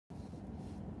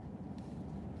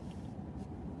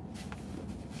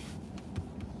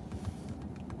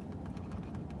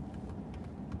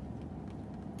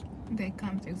they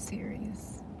come through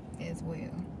Sirius as well.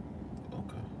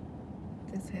 Okay.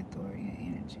 This Hathorian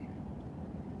energy.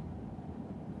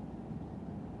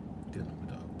 Dealing with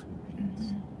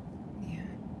Arcturians. Yeah.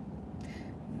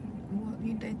 Well,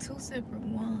 they two separate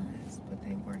ones, but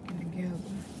they working together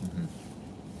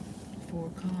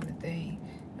for a common thing.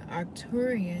 The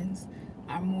Arcturians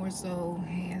are more so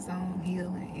hands-on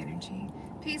healing energy.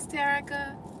 Peace,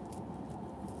 Terica.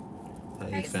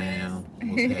 Hey fam,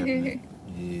 what's happening?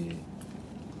 Yeah.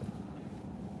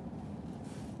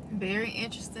 Very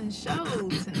interesting show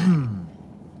tonight.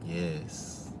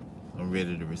 Yes. I'm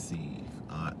ready to receive.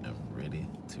 I am ready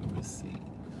to receive.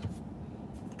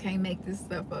 Can't make this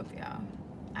stuff up, y'all.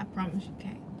 I promise you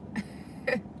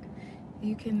can't.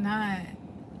 You cannot.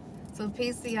 So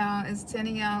peace to y'all. It's 10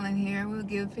 of y'all in here. We'll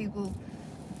give people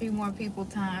a few more people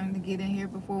time to get in here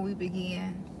before we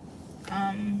begin.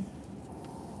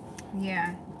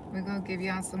 Yeah, we're gonna give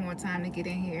y'all some more time to get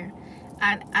in here.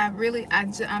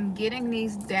 I'm getting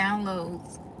these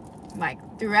downloads like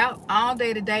throughout all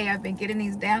day today. I've been getting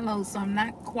these downloads, so I'm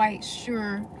not quite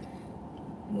sure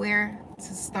where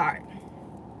to start.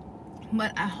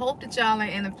 But I hope that y'all are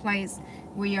in a place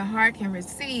where your heart can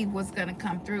receive what's gonna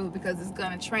come through, because it's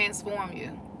gonna transform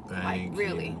you. Thank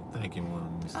really. you. Thank you,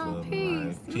 Mom. Oh,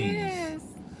 peace. Peace. Yes.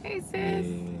 Hey, sis.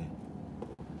 Yeah.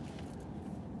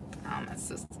 Oh, my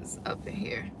sister's up in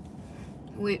here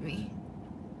with me.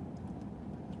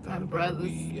 My brothers.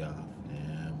 We are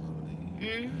family.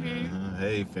 Mm-hmm.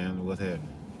 Hey, family, what's happening?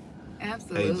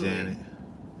 Absolutely. Hey, Janet.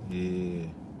 Yeah.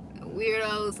 The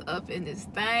weirdos up in this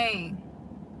thing.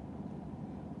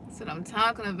 That's what I'm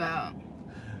talking about.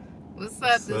 What's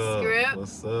up, the script?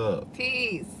 What's up?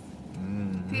 Peace.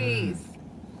 Peace.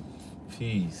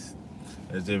 Peace.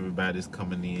 As everybody's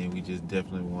coming in, we just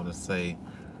definitely want to say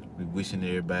we're wishing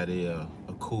everybody a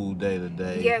cool day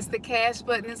today. Yes, the cash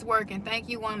button is working. Thank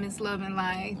you, One Miss Love and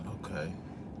Life. Okay.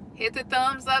 Hit the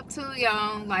thumbs up too,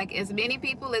 y'all. Like, as many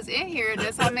people as in here,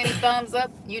 that's how many thumbs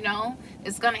up,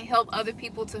 it's going to help other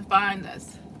people to find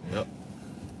us. Yep.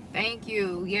 Thank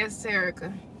you. Yes,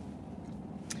 Erica.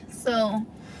 So,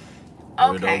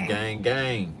 okay.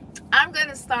 Gang. I'm going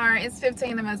to start. It's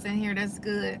 15 of us in here. That's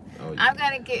good. Oh, yeah. I'm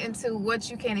going to get into what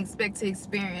you can expect to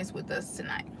experience with us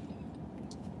tonight.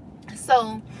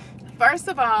 So, first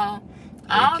of all,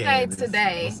 all day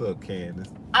today. What's up, Candace?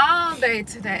 All day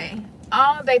today.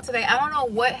 I don't know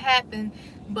what happened,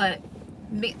 but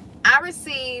I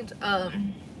received a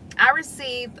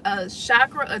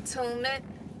chakra attunement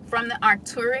from the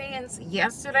Arcturians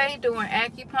yesterday doing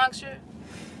acupuncture,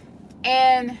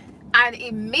 and I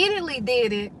immediately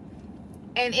did it,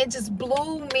 and it just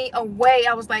blew me away.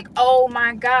 I was like, oh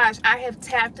my gosh, I have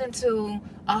tapped into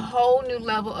a whole new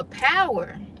level of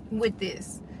power with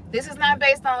this. This is not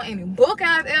based on any book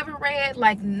I've ever read,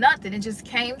 like nothing. It just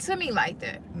came to me like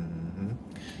that.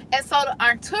 And so the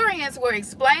Arcturians were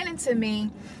explaining to me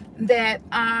that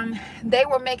they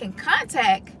were making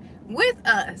contact with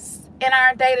us in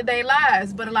our day-to-day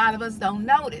lives, but a lot of us don't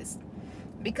notice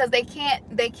because they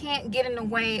can't get in the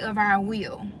way of our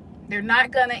will. They're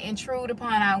not gonna intrude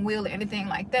upon our will or anything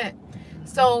like that.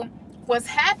 So what's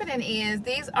happening is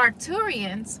these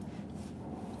Arcturians,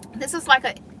 this is like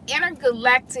an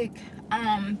intergalactic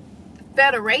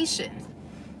federation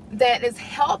that is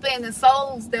helping the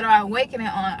souls that are awakening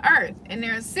on Earth, and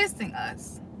they're assisting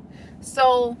us.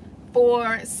 So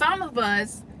for some of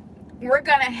us, we're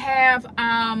gonna have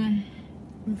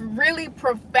really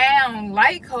profound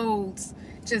light codes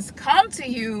just come to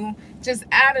you just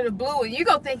out of the blue, and you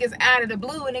gonna think it's out of the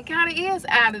blue, and it kind of is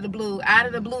out of the blue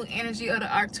energy of the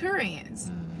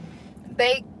Arcturians.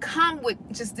 They come with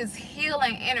just this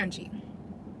healing energy,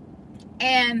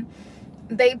 and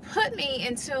they put me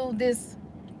into this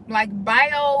like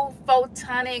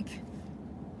biophotonic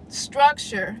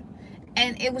structure,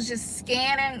 and it was just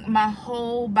scanning my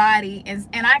whole body,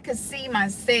 and I could see my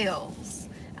cells.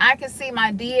 I could see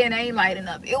my DNA lighting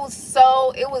up. It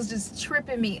was just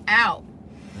tripping me out.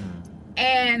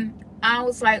 And I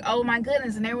was like, oh my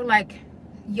goodness. And they were like,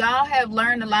 y'all have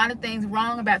learned a lot of things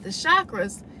wrong about the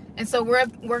chakras, and so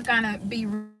we're gonna be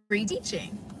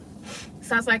reteaching.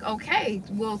 So I was like, okay,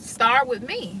 well, start with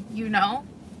me,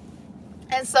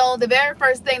 And so the very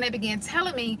first thing they began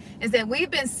telling me is that we've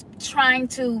been trying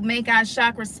to make our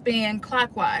chakras spin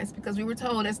clockwise because we were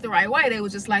told that's the right way. They were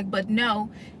just like, but no,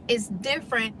 it's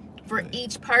different for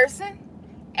each person,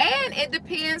 and it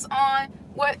depends on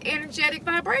what energetic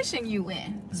vibration you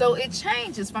in. So it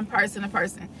changes from person to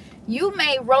person. You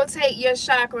may rotate your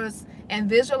chakras and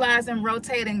visualize them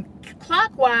rotating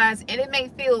clockwise, and it may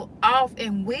feel off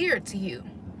and weird to you.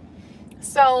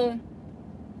 So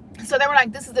So they were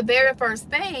like, this is the very first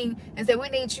thing, is that we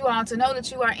need you all to know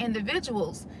that you are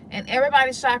individuals, and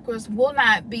everybody's chakras will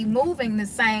not be moving the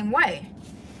same way.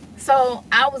 So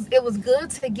it was good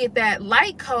to get that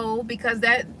light code, because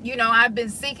that, you know, I've been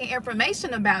seeking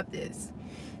information about this.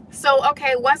 So,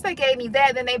 okay, once they gave me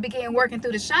that, then they began working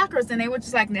through the chakras, and they were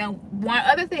just like, now, one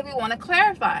other thing we want to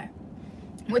clarify.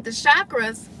 With the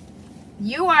chakras,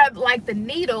 you are like the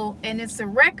needle and it's a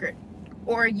record,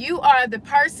 or you are the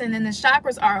person and the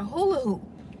chakras are a hula hoop.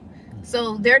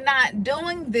 So they're not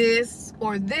doing this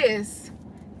or this,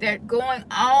 they're going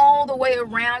all the way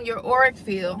around your auric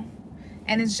field.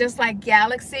 And it's just like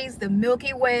galaxies, the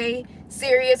Milky Way,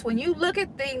 Sirius. When you look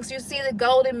at things, you see the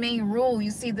golden mean rule, you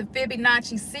see the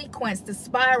Fibonacci sequence, the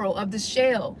spiral of the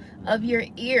shell of your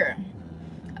ear,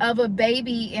 of a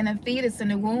baby and a fetus in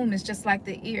the womb is just like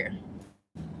the ear.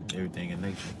 Everything in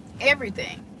nature.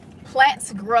 Everything.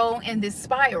 Plants grow in this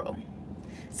spiral.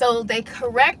 So they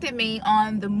corrected me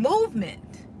on the movement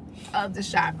of the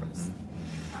chakras.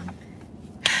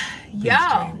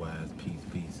 Y'all,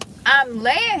 peace. I'm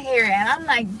laying here and I'm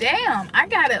like, damn, I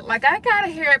gotta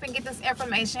hurry up and get this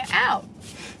information out.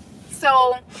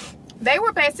 So they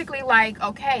were basically like,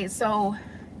 okay, so,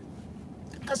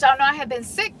 because y'all know I had been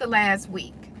sick the last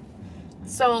week.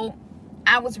 So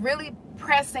I was really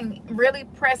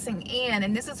pressing in,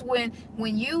 and this is when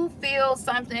you feel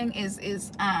something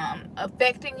is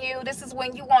affecting you, this is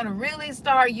when you want to really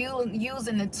start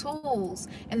using the tools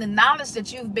and the knowledge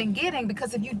that you've been getting.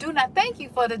 Because if you do not, thank you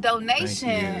for the donation.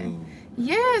 Thank you.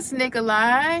 Yes,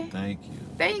 Nikolai,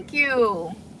 thank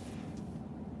you.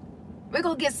 We're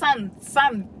gonna get some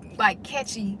like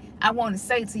catchy I want to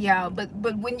say to y'all, but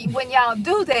when y'all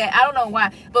do that, I don't know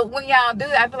why, but when y'all do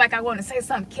that, I feel like I want to say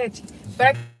something catchy, but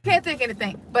I can't think of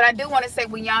anything. But I do want to say,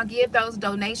 when y'all give those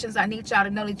donations, I need y'all to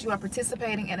know that you are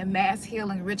participating in a mass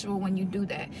healing ritual when you do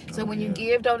that. So when you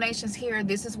give donations here,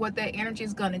 this is what that energy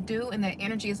is going to do, and that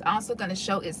energy is also going to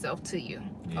show itself to you.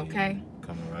 Okay,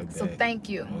 coming right back. So thank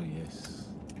you. Oh yes,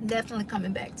 definitely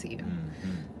coming back to you.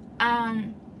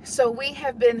 So we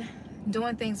have been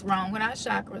doing things wrong with our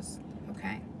chakras.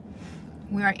 Okay,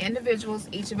 we are individuals,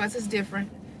 each of us is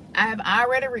different. I have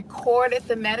already recorded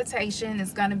the meditation.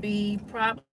 It's going to be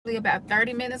probably about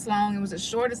 30 minutes long. It was as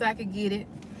short as I could get it.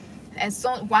 And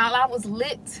so while I was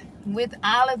lit with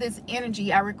all of this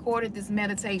energy, I recorded this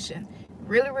meditation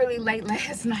really late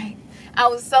last night. I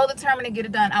was so determined to get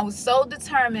it done. I was so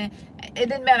determined. It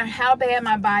didn't matter how bad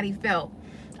my body felt.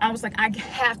 I was like, I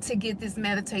have to get this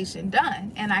meditation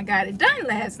done. And I got it done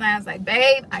last night. I was like,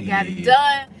 babe, I got it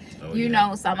done. You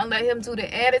know, so I'm going to let him do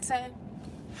the editing.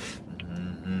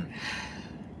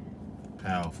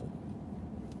 Powerful.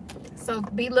 So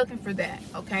be looking for that,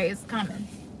 okay? It's coming.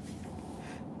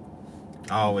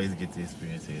 I always get to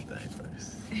experience everything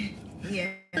first.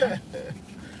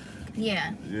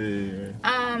 Yeah.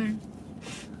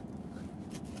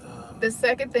 The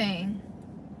second thing,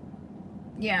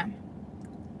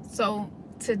 so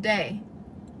today,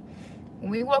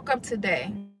 when we woke up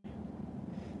today,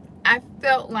 I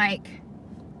felt like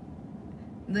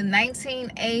the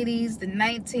 1980s, the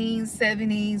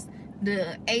 1970s,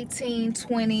 the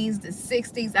 1820s, the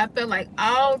 60s, I felt like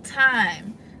all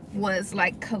time was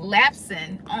like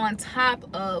collapsing on top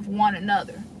of one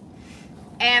another.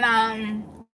 And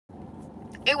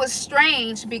it was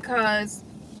strange, because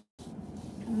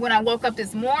when I woke up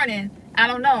this morning, I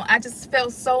don't know, I just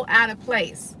felt so out of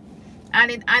place. I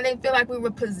didn't feel like we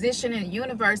were positioned in the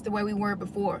universe the way we were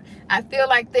before. I feel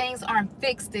like things aren't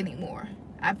fixed anymore.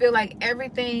 I feel like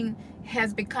everything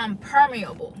has become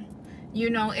permeable. You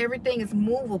know, everything is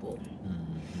movable.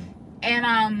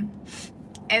 And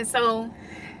so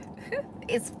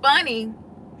it's funny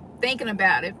thinking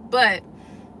about it, but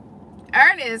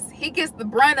Ernest, he gets the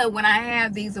brunt of when I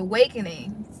have these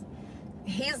awakenings.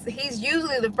 He's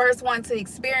usually the first one to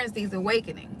experience these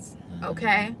awakenings,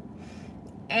 okay?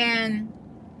 And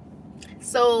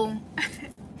so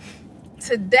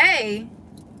today,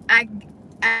 I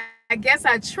guess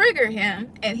I triggered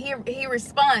him, and he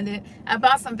responded. I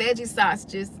bought some veggie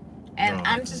sausages, and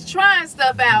I'm just trying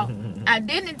stuff out. I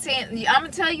didn't intend, I'm gonna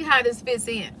tell you how this fits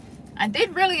in. I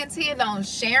didn't really intend on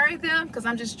sharing them, because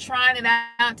I'm just trying it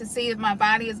out to see if my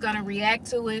body is gonna react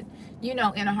to it, you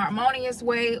know, in a harmonious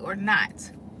way or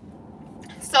not.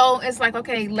 So it's like,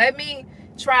 okay, let me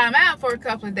try them out for a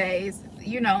couple of days.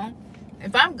 You know,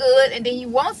 if I'm good and then you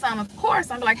want some, of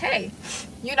course, I'm like, hey,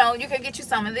 you know, you can get you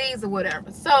some of these or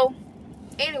whatever. So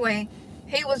anyway,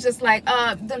 he was just like,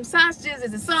 them sausages, is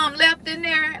there some left in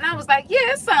there? And I was like, yeah,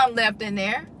 there's some left in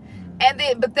there. And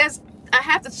then, but I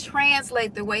have to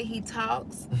translate the way he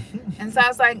talks. And so I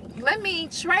was like, let me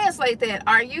translate that.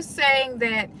 Are you saying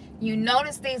that You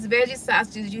notice these veggie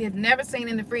sausages you have never seen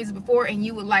in the freezer before, and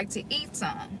you would like to eat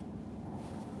some.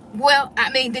 Well,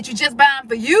 I mean, did you just buy them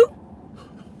for you?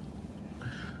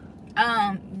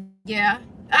 Yeah.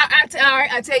 All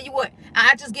right, I tell you what,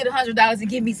 I just get $100 and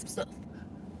give me some stuff.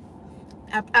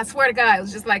 I swear to God, it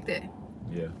was just like that.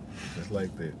 Yeah, just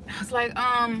like that. I was like,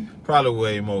 Probably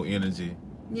way more energy.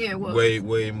 Yeah, it was.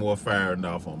 Way more firing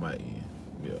off on my end.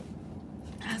 Yeah.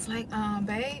 I was like,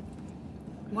 babe,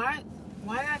 why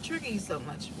did I trigger you so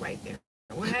much right there?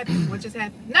 What happened? What just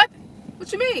happened? Nothing.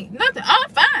 What you mean? Nothing. Oh,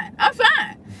 I'm fine. I'm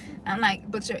fine. I'm like,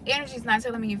 but your energy's not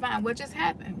telling me you're fine. What just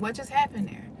happened? What just happened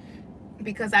there?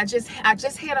 Because I just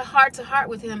had a heart-to-heart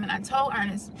with him, and I told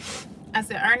Ernest, I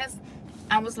said, Ernest,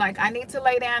 I was like, I need to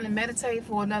lay down and meditate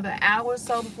for another hour or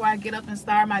so before I get up and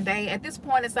start my day. At this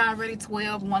point, it's already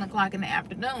 1 o'clock in the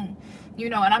afternoon, you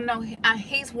know, and I know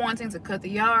he's wanting to cut the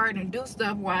yard and do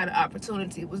stuff while the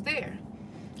opportunity was there.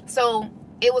 So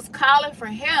it was calling for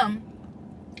him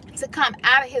to come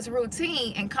out of his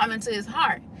routine and come into his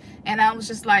heart. And I was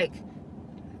just like,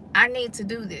 I need to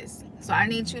do this. So I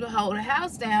need you to hold the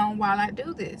house down while I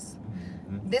do this.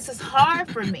 This is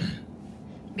hard for me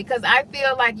because I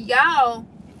feel like y'all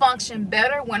function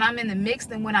better when I'm in the mix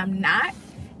than when I'm not.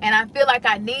 And I feel like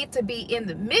I need to be in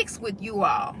the mix with you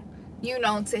all, you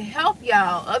know, to help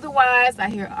y'all. Otherwise,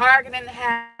 I hear arguing in the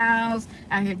house.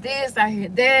 I hear this, I hear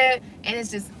that. And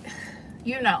it's just,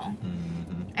 you know.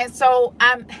 And so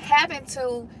I'm having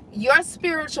to, your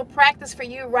spiritual practice for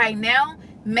you right now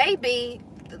may be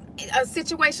a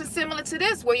situation similar to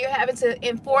this, where you're having to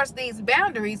enforce these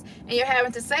boundaries and you're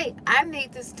having to say, I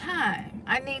need this time.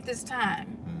 I need this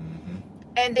time.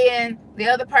 And then the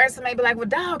other person may be like, well,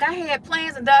 dog, I had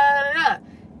plans and da da da.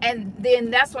 And then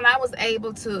that's when I was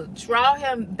able to draw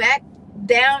him back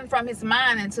down from his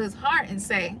mind into his heart and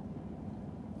say,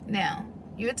 now,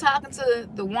 you're talking to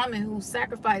the woman who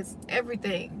sacrificed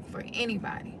everything for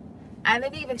anybody. I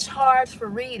didn't even charge for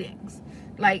readings.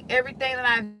 Like, everything that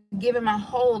I've given my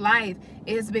whole life,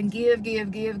 it's been give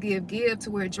to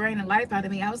where it drained the life out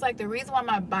of me. I was like, the reason why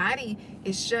my body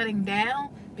is shutting down,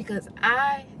 because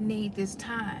I need this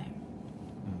time.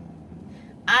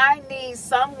 I need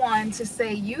someone to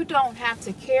say, you don't have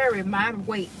to carry my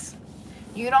weight.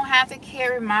 You don't have to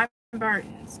carry my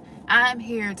burdens. I'm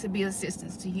here to be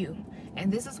assistance to you.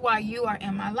 And this is why you are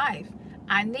in my life.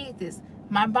 I need this.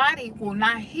 My body will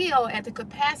not heal at the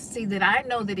capacity that I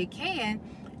know that it can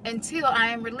until I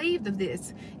am relieved of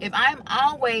this. If I'm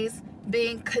always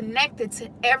being connected to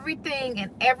everything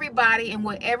and everybody and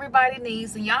what everybody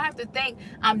needs, and y'all have to think,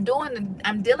 I'm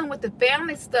dealing with the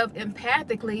family stuff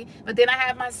empathically, but then I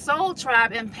have my soul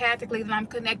tribe empathically that I'm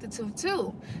connected to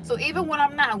too. So even when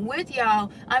I'm not with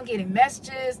y'all, I'm getting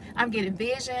messages, I'm getting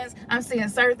visions, I'm seeing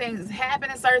certain things that's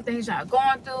happening, certain things y'all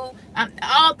going through. I'm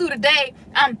all through the day,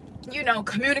 I'm, you know,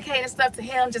 communicating stuff to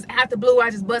him. Just after blue, I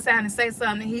just bust out and say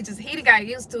something, and he got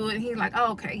used to it, and he's like,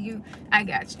 oh, okay, I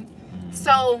got you.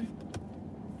 So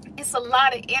it's a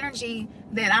lot of energy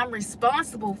that I'm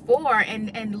responsible for,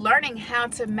 and learning how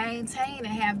to maintain and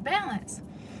have balance.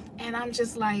 And I'm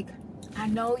just like, I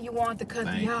know you want to cut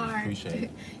the yard,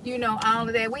 you know, all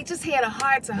of that. We just had a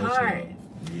heart-to-heart.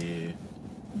 Yeah.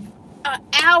 An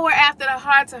hour after the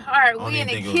heart-to-heart, we in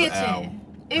the kitchen.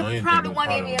 It probably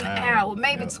wasn't even an hour,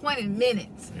 maybe 20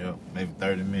 minutes. Yeah, maybe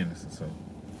 30 minutes or so.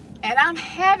 And I'm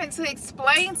having to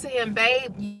explain to him,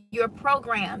 babe, your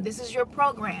program. This is your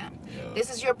program. Yeah.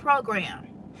 This is your program.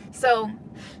 So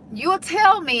you'll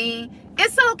tell me,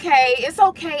 it's okay. It's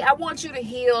okay. I want you to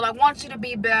heal. I want you to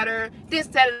be better. This,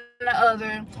 that, and the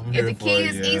other. If the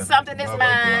kids eat something that's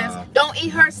mine, don't eat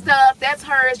her stuff. That's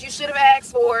hers. You should have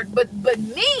asked for it. But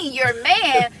me, your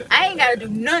man, I ain't got to do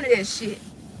none of that shit.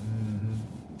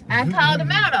 I called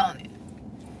him out on it,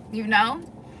 you know?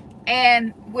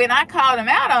 And when I called him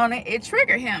out on it, it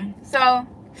triggered him. So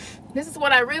this is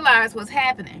what I realized was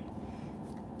happening.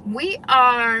 We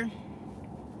are,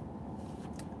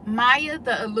 Maya,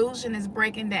 the illusion is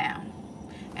breaking down.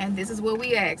 And this is what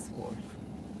we asked for.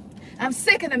 I'm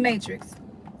sick of the matrix.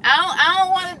 I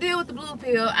don't want to deal with the blue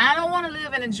pill. I don't want to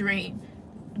live in a dream.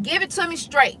 Give it to me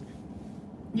straight.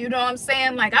 You know what I'm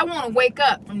saying? Like, I want to wake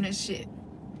up from this shit.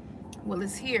 Well,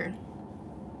 it's here.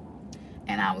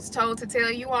 And I was told to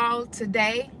tell you all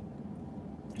today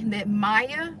that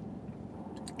Maya,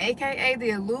 aka the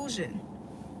illusion,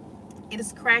 it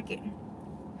is cracking.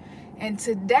 And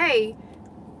today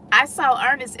I saw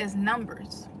Ernest as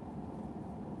numbers.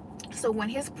 So when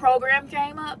his program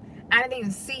came up, I didn't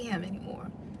even see him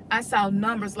anymore. I saw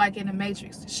numbers like in the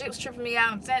Matrix. Shit was tripping me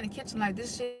out. I'm sitting in the kitchen like,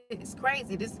 this shit is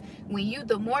crazy.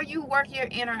 The more you work your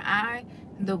inner eye,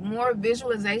 the more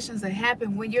visualizations that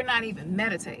happen when you're not even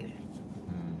meditating.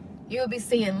 You'll be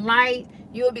seeing light.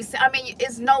 You'll be I mean,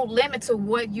 it's no limit to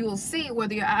what you'll see,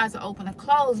 whether your eyes are open or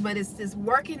closed, but it's just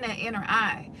working that inner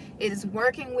eye. It is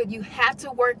working with, you have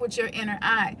to work with your inner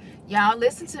eye. Y'all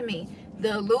listen to me.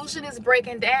 The illusion is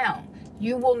breaking down.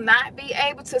 You will not be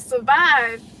able to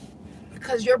survive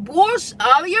because your bullshit,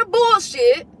 all of your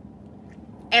bullshit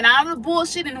and all the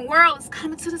bullshit in the world is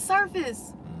coming to the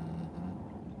surface.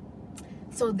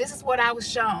 So this is what I was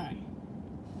shown.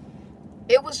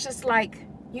 It was just like,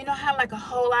 you know how like a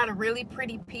whole lot of really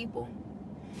pretty people,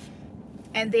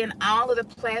 and then all of the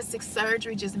plastic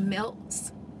surgery just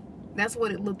melts? That's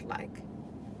what it looked like.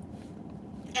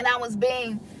 And I was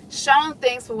being shown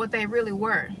things for what they really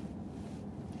were.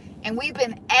 And we've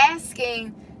been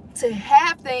asking to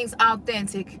have things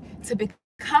authentic, to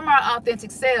become our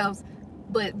authentic selves,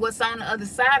 but what's on the other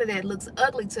side of that looks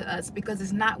ugly to us because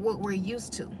it's not what we're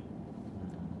used to.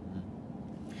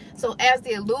 So as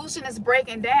the illusion is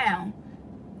breaking down,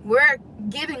 we're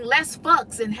giving less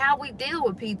fucks in how we deal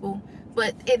with people,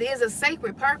 but it is a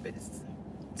sacred purpose.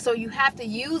 So you have to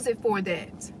use it for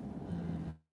that.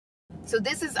 So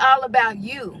this is all about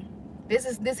you.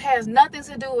 This has nothing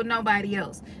to do with nobody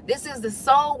else. This is the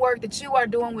soul work that you are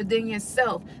doing within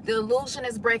yourself. The illusion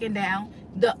is breaking down.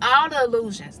 All the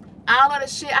illusions, all of the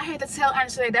shit. I had to tell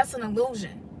Ernest today, that's an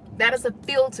illusion. That is a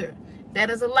filter.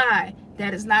 That is a lie.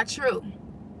 That is not true.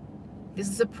 This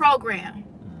is a program.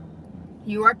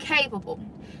 You are capable.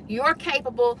 You are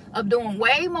capable of doing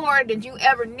way more than you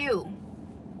ever knew.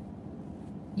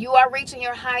 You are reaching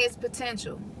your highest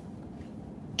potential.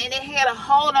 And it had a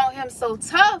hold on him so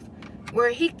tough where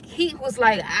he was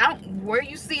like, where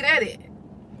you see that at?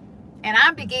 And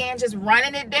I began just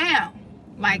running it down.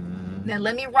 Like, now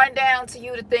let me run down to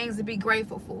you the things to be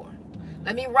grateful for.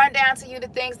 Let me run down to you the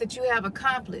things that you have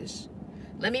accomplished.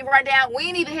 Let me run down. We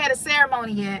ain't even had a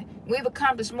ceremony yet. We've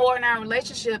accomplished more in our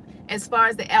relationship as far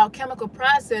as the alchemical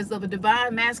process of a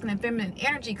divine masculine and feminine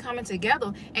energy coming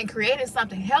together and creating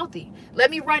something healthy. Let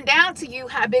me run down to you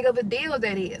how big of a deal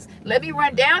that is. Let me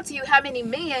run down to you how many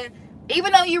men,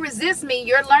 even though you resist me,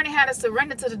 you're learning how to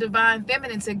surrender to the divine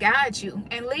feminine to guide you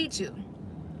and lead you.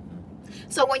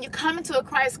 So when you come into a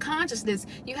Christ consciousness,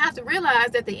 you have to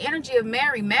realize that the energy of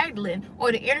Mary Magdalene,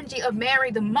 or the energy of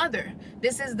Mary the mother,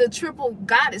 this is the triple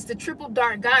goddess, the triple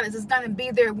dark goddess, is going to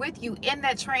be there with you in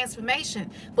that transformation.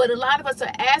 But a lot of us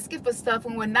are asking for stuff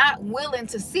when we're not willing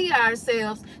to see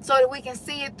ourselves so that we can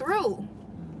see it through.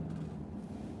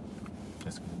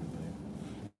 That's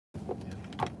good.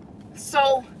 Yeah.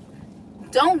 So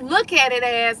don't look at it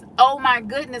as, oh my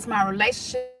goodness, my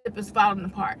relationship is falling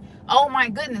apart. Oh my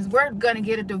goodness, we're gonna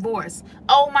get a divorce.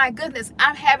 Oh my goodness,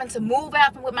 I'm having to move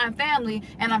out with my family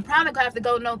and I'm probably gonna have to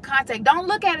go no contact. Don't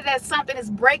look at it as something is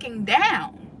breaking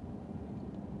down.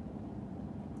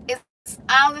 It's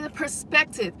all in the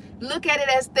perspective. Look at it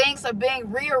as things are being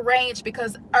rearranged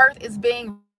because Earth is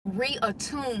being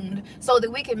reattuned so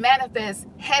that we can manifest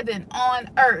heaven on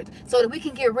earth, so that we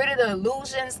can get rid of the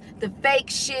illusions, the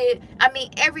fake shit, I mean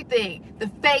everything, the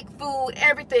fake food,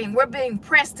 everything. We're being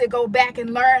pressed to go back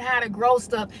and learn how to grow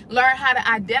stuff, learn how to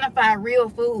identify real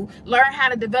food, learn how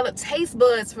to develop taste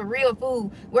buds for real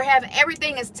food. We're having,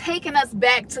 everything is taking us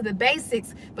back to the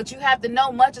basics, but you have to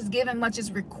know much is given, much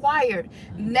is required.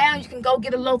 Now you can go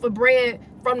get a loaf of bread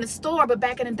from the store, but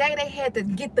back in the day they had to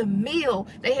get the meal,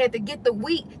 they had to get the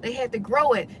wheat, they had to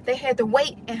grow it, they had to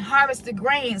wait and harvest the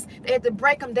grains, they had to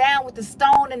break them down with the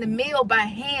stone and the mill by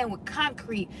hand with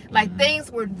concrete. Like,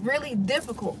 things were really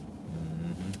difficult.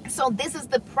 So this is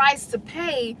the price to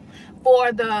pay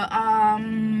for the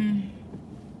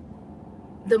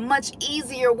much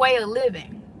easier way of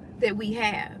living that we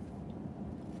have.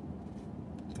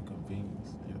 The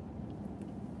convenience. Yeah.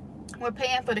 We're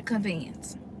paying for the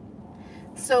convenience.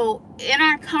 So in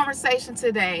our conversation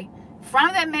today, from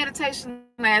that meditation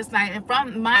last night and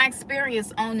from my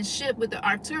experience on the ship with the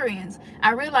Arcturians,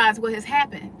 I realized what has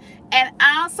happened. And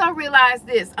I also realized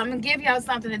this. I'm going to give y'all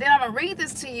something, and then I'm going to read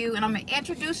this to you, and I'm going to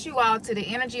introduce you all to the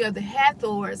energy of the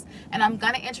Hathors, and I'm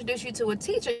going to introduce you to a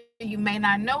teacher you may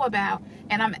not know about.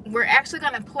 And we're actually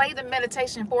going to play the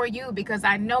meditation for you because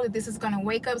I know that this is going to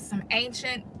wake up some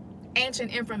ancient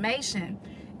information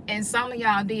in some of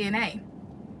y'all DNA.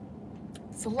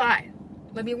 It's a lot.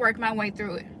 Let me work my way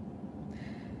through it.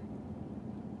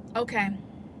 Okay.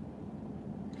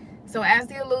 So as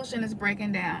the illusion is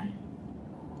breaking down,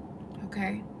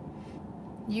 okay,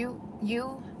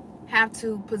 you have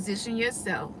to position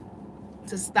yourself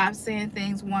to stop saying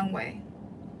things one way.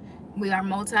 We are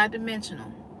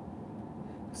multidimensional.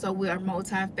 So we are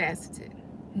multifaceted.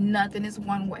 Nothing is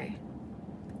one way.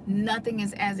 Nothing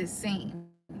is as it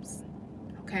seems.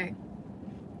 Okay?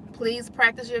 Please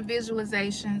practice your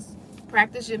visualizations.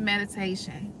 Practice your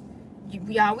meditation.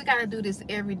 Y'all, we got to do this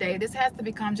every day. This has to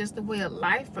become just a way of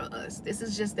life for us. This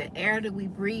is just the air that we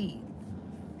breathe.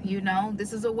 You know,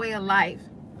 this is a way of life.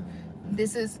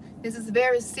 This is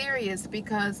very serious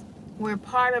because we're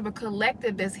part of a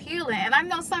collective that's healing. And I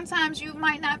know sometimes you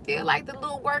might not feel like the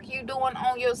little work you're doing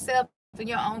on yourself and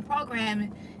your own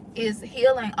programming is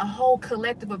healing a whole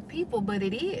collective of people, but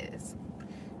it is.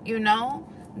 You know,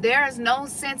 there is no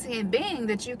sentient being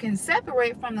that you can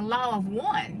separate from the law of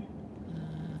one.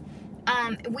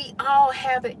 We all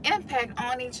have an impact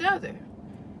on each other,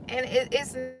 and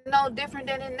it's no different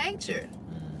than in nature.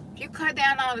 If you cut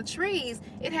down all the trees,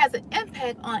 it has an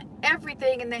impact on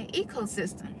everything in the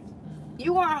ecosystem.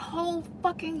 You are a whole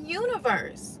fucking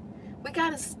universe. We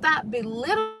got to stop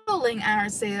belittling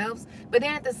ourselves, but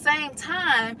then at the same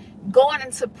time going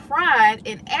into pride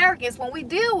and arrogance when we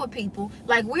deal with people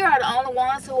like we are the only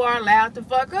ones who are allowed to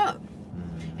fuck up.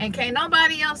 And can't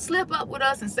nobody else slip up with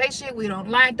us and say shit we don't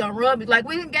like, don't rub it. Like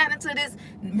we done got into this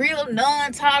real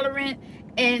non-tolerant,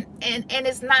 and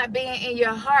it's not being in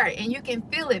your heart, and you can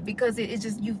feel it because it's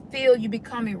just, you feel you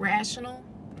become irrational.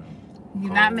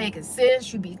 You're not making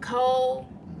sense. You be cold.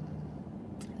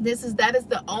 That is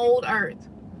the old earth.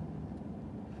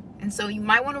 And so you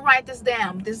might want to write this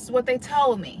down. This is what they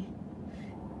told me.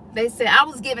 They said I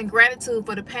was giving gratitude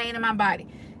for the pain in my body.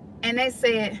 And they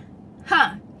said,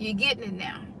 huh, you're getting it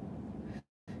now.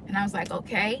 And I was like,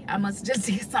 okay, I must just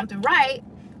did something right.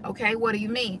 Okay, what do you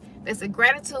mean? They said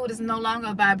gratitude is no longer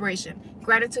a vibration.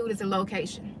 Gratitude is a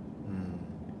location.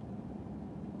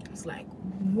 It's like,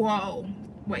 whoa,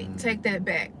 wait, take that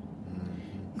back.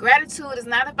 Gratitude is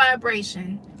not a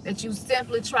vibration that you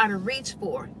simply try to reach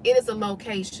for. It is a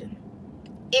location.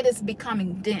 It is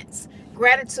becoming dense.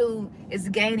 Gratitude is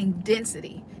gaining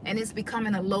density, and it's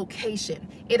becoming a location.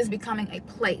 It is becoming a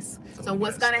place. So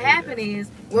what's going to happen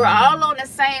is we're all on the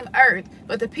same earth,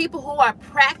 but the people who are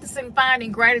practicing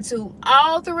finding gratitude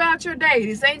all throughout your day,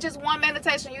 this ain't just one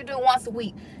meditation you do once a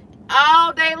week.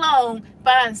 All day long,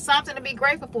 find something to be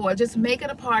grateful for. Just make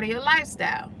it a part of your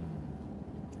lifestyle.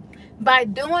 By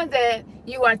doing that,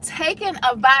 you are taking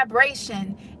a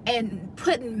vibration and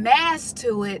putting mass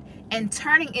to it and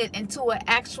turning it into an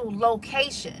actual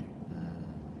location.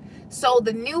 So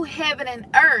the new heaven and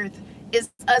earth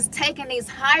is us taking these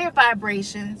higher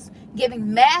vibrations,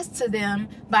 giving mass to them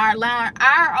by allowing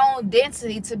our own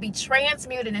density to be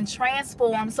transmuted and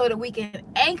transformed so that we can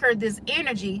anchor this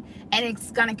energy, and it's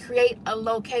going to create a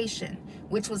location,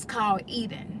 which was called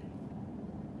Eden.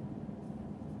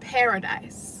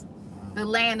 Paradise. The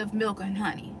land of milk and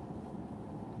honey.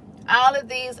 All of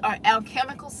these are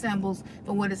alchemical symbols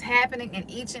for what is happening in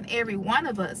each and every one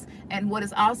of us, and what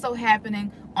is also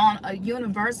happening on a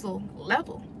universal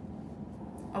level.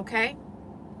 Okay?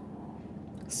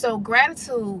 So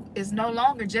gratitude is no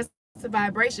longer just a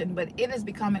vibration, but it is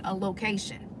becoming a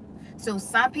location. So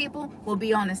some people will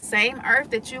be on the same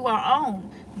earth that you are on,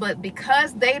 but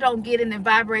because they don't get in the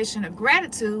vibration of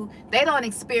gratitude, they don't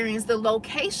experience the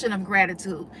location of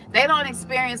gratitude. They don't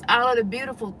experience all of the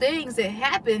beautiful things that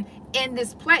happen in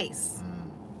this place.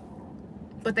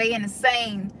 But they in the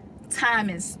same time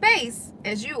and space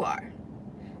as you are.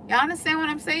 Y'all understand what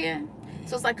I'm saying?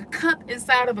 So it's like a cup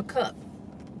inside of a cup.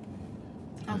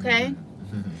 Okay?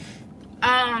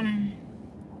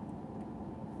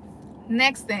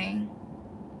 Next thing,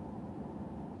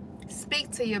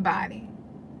 speak to your body.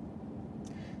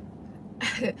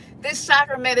 This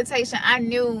chakra meditation, I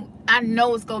know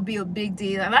it's gonna be a big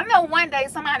deal, and I know one day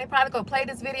somebody probably gonna play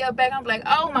this video back. I'm like,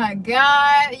 oh my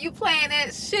god, you playing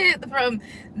that shit from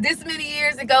this many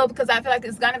years ago, because I feel like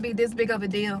it's gonna be this big of a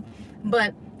deal.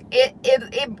 But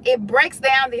it breaks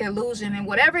down the illusion, and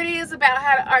whatever it is about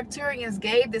how the Arcturians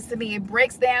gave this to me, it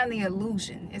breaks down the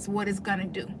illusion. It's what it's gonna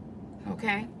do.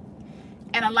 Okay?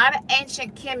 And a lot of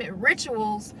ancient Kemet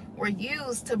rituals were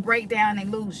used to break down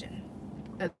illusion.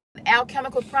 The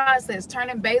alchemical process,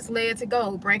 turning base lead to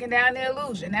gold, breaking down the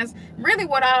illusion. That's really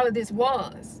what all of this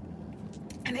was.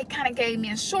 And they kind of gave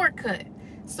me a shortcut.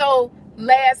 So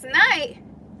last night,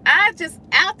 I just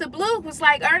out the blue was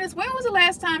like, Ernest, when was the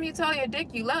last time you told your dick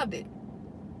you loved it?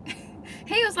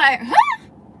 He was like, huh?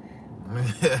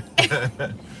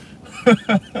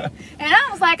 And I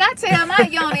was like, I tell my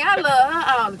yoni I love her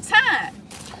all the time.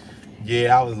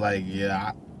 Yeah, I was like,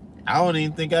 yeah, I don't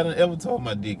even think I ever told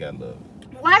my dick I love it.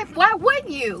 Why wouldn't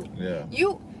you? Yeah.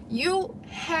 You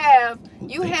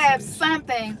have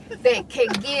something that can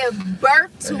give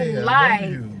birth to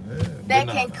life, that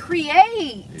can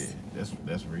create. Yeah,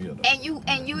 that's real though.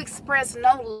 And you express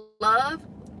no love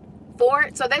for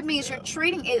it. So that means you're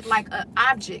treating it like an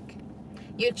object.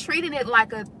 You're treating it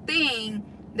like a thing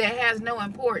that has no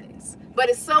importance. But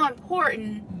it's so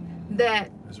important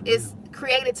that it's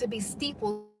created to be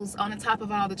steeples on the top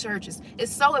of all the churches.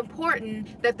 It's so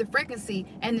important that the frequency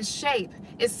and the shape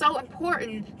is so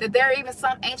important that there are even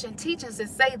some ancient teachings that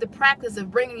say the practice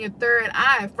of bringing your third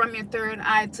eye from your third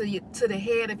eye to the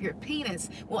head of your penis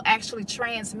will actually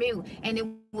transmute, and it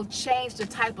will change the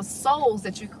type of souls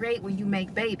that you create when you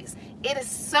make babies. It is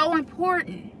so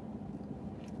important.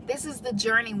 This is the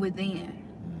journey within.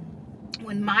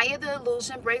 When Maya the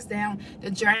illusion breaks down, the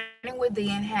journey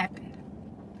within happened.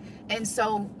 And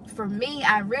so for me,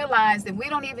 I realized that we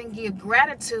don't even give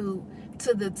gratitude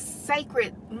to the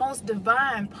sacred, most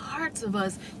divine parts of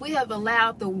us. We have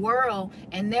allowed the world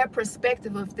and their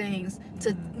perspective of things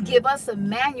to give us a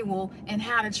manual in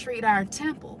how to treat our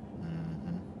temple.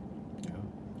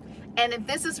 And if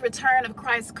this is return of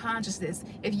Christ consciousness,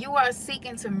 if you are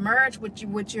seeking to merge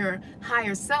with your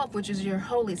higher self, which is your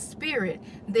Holy Spirit,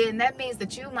 then that means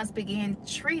that you must begin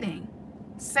treating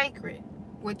sacred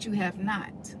what you have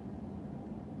not.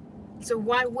 So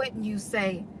why wouldn't you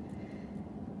say,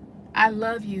 I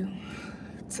love you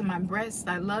to my breast,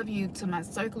 I love you to my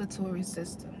circulatory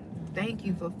system. Thank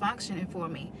you for functioning for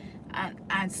me.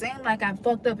 I seem like I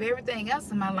fucked up everything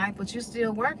else in my life, but you're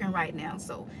still working right now.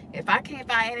 So if I can't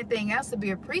find anything else to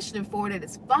be appreciative for that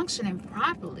is functioning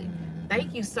properly,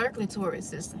 thank you circulatory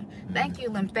system. Thank you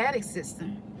lymphatic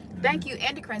system. Thank you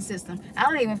endocrine system. I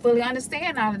don't even fully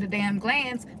understand all of the damn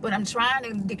glands, but I'm trying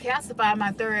to decalcify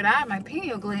my third eye, my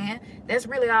pineal gland. That's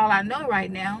really all I know right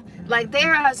now. Like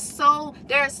there is so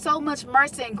much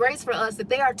mercy and grace for us that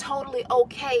they are totally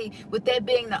okay with that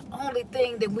being the only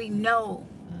thing that we know.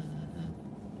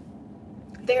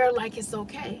 They're like, it's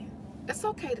okay. It's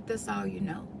okay that that's all you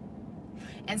know.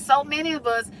 And so many of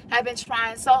us have been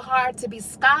trying so hard to be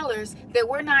scholars that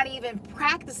we're not even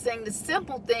practicing the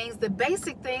simple things, the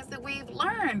basic things that we've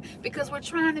learned, because we're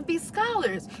trying to be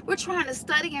scholars. We're trying to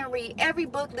study and read every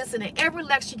book, listen to every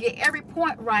lecture, get every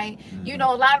point right. You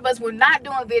know, a lot of us, we're not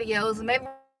doing videos, and maybe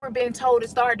we're being told to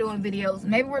start doing videos.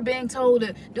 Maybe we're being told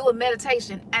to do a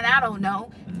meditation, and I don't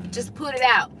know. Just put it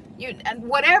out. And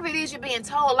whatever it is you're being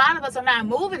told, a lot of us are not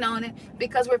moving on it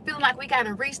because we're feeling like we got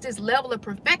to reach this level of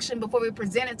perfection before we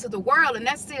present it to the world. And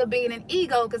that's still being an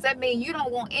ego, because that means you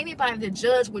don't want anybody to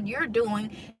judge what you're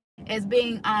doing as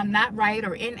being not right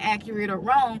or inaccurate or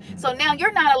wrong. So now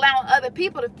you're not allowing other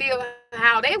people to feel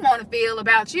how they want to feel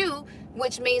about you,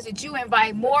 which means that you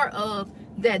invite more of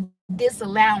that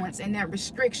disallowance and that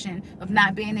restriction of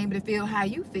not being able to feel how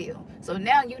you feel. So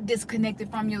now you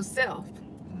disconnected from yourself.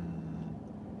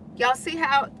 Y'all see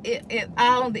how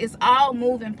it's all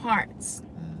moving parts.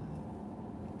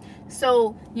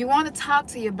 So you want to talk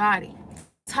to your body,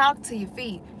 talk to your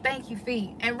feet. Thank you,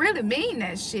 feet, and really mean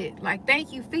that shit. Like,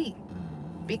 thank you, feet,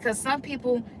 because some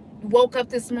people woke up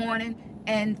this morning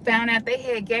and found out they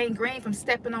had gangrene from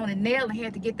stepping on a nail and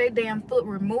had to get their damn foot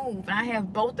removed. And I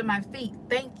have both of my feet.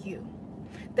 Thank you,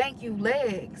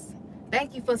 legs.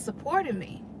 Thank you for supporting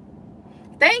me.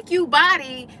 Thank you,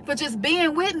 body, for just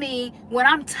being with me when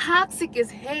I'm toxic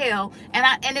as hell.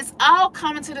 And it's all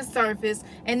coming to the surface.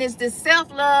 And it's this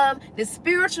self-love, this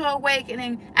spiritual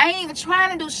awakening. I ain't even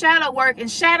trying to do shadow work,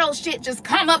 and shadow shit just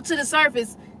come up to the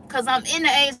surface because I'm in the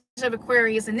age of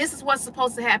Aquarius, and this is what's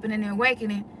supposed to happen in the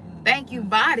awakening. Thank you,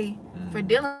 body, for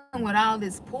dealing with all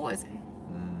this poison.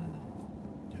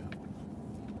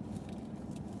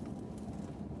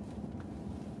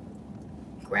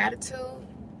 Gratitude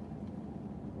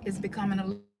is becoming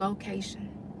a location,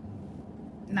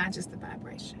 not just a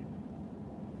vibration.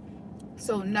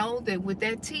 So know that with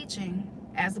that teaching,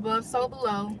 as above, so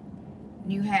below,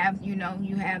 you have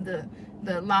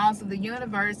the laws of the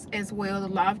universe as well, the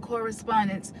law of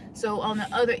correspondence. So on the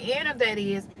other end of that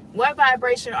is, what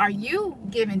vibration are you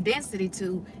giving density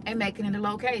to and making it a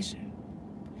location?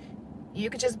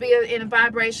 You could just be in a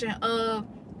vibration of,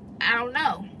 I don't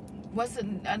know, what's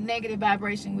a negative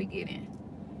vibration we get in?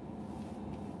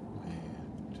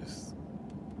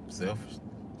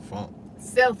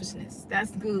 Selfishness.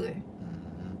 That's good.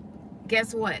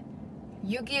 Guess what?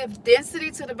 You give density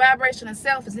to the vibration of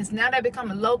selfishness. Now that become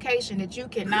a location that you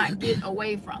cannot get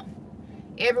away from.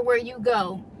 Everywhere you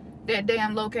go, that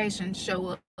damn location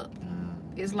show up.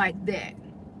 It's like that.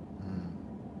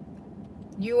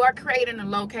 You are creating a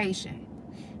location.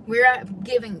 We are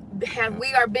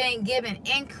being given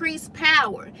increased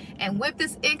power, and with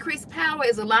this increased power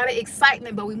is a lot of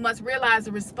excitement, but we must realize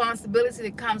the responsibility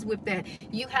that comes with that.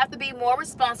 You have to be more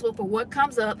responsible for what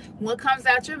comes up, what comes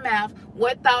out your mouth,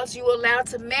 what thoughts you allow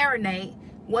to marinate,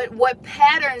 what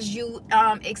patterns you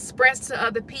express to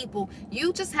other people.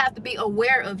 You just have to be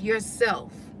aware of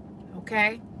yourself.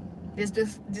 Okay, this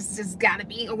just got to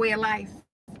be a way of life.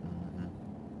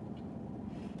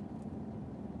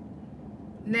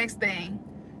 Next thing,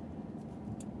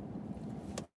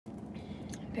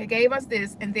 they gave us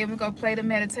this, and then we're going to play the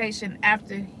meditation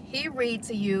after he read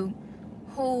to you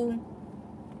who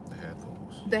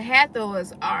the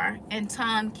Hathors are and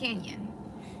Tom Kenyon.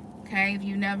 Okay, if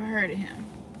you've never heard of him.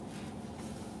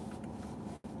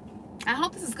 I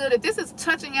hope this is good. If this is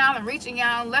touching y'all and reaching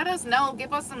y'all, let us know.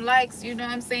 Give us some likes. You know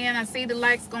what I'm saying? I see the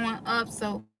likes going up.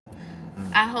 So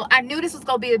I knew this was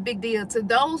going to be a big deal. To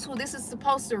those who this is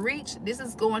supposed to reach, this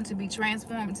is going to be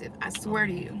transformative. I swear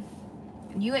to you.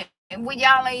 And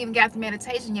y'all ain't even got the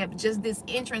meditation yet, but just this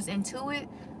entrance into it,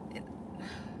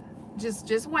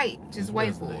 just wait. Just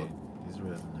wait for it. It's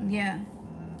resonating. Yeah.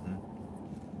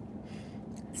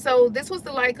 So this was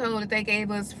the light code that they gave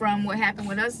us from what happened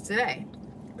with us today.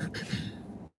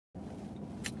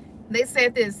 They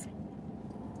said this: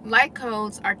 light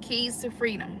codes are keys to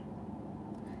freedom.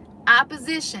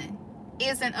 Opposition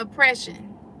isn't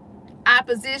oppression.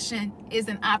 Opposition is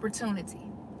an opportunity.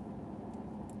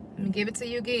 Let me give it to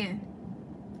you again.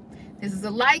 This is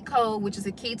a light code, which is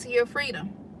a key to your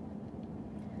freedom.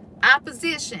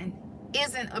 Opposition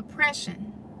isn't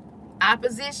oppression.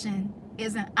 Opposition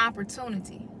is an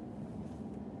opportunity.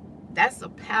 That's a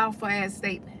powerful ass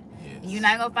statement. Yes. You're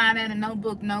not gonna find that in no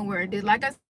book, nowhere. Like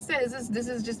I said, this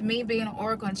is just me being an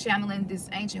oracle and channeling this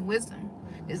ancient wisdom,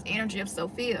 this energy of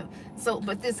Sophia.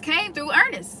 But this came through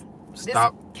Ernest.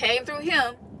 Stop. This came through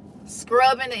him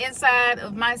scrubbing the inside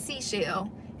of my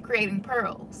seashell, creating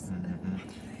pearls.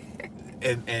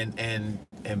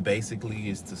 And basically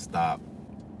is to stop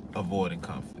avoiding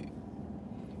conflict,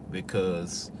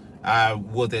 because I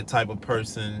was that type of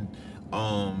person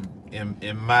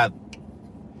in my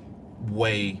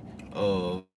way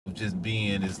of just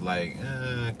being is like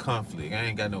conflict. I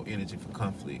ain't got no energy for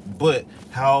conflict. But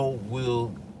how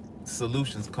will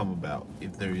solutions come about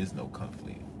if there is no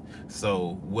conflict?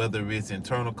 So whether it's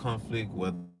internal conflict,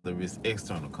 whether it's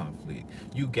external conflict,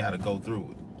 you gotta go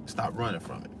through it. Stop running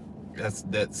from it.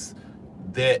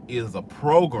 That is a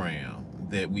program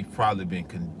that we've probably been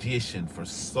conditioned for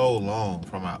so long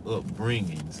from our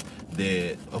upbringings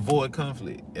that avoid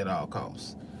conflict at all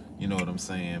costs. You know what I'm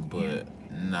saying? But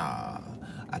nah,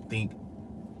 I think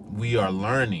we are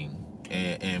learning,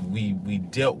 and we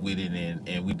dealt with it,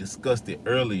 and we discussed it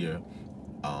earlier,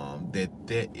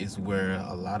 that is where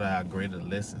a lot of our greater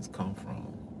lessons come from.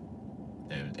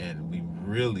 And we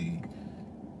really,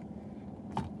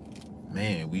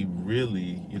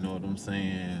 you know what I'm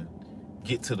saying,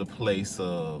 get to the place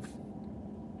of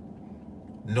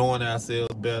knowing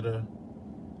ourselves better,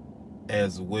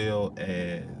 as well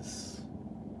as,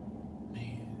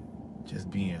 just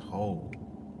being whole,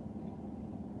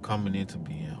 coming into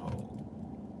being whole.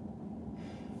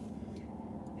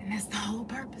 And that's the whole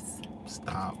purpose.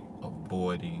 Stop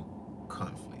avoiding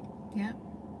conflict. Yep.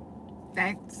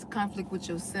 That's conflict with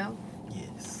yourself.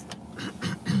 Yes.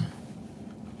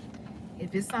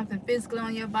 If it's something physical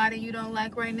on your body you don't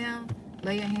like right now,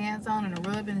 lay your hands on it and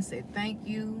rub it and say, thank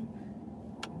you.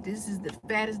 This is the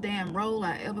fattest damn roll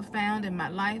I ever found in my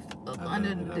life,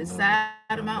 under the side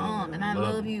of my arm, and I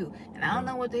love you. And I don't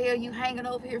know what the hell you hanging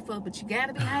over here for, but you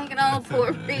gotta be hanging on for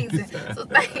a reason. So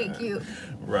thank you.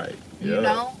 Right. You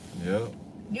know? Yep.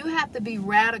 You have to be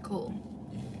radical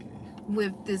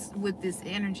with this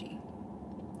energy,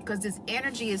 because this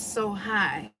energy is so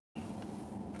high.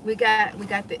 We got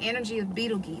the energy of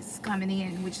Betelgeuse coming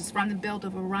in, which is from the belt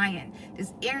of Orion.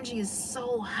 This energy is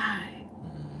so high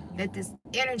that this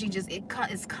energy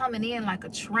it's coming in like a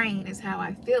train, is how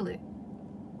I feel it.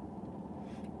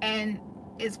 And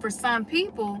it's, for some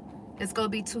people, it's gonna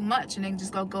be too much, and they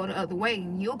just gonna go the other way,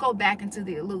 and you'll go back into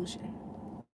the illusion.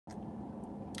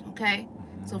 Okay?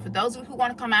 So for those who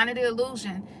want to come out of the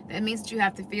illusion, that means that you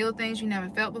have to feel things you never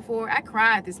felt before. I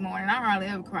cried this morning. I hardly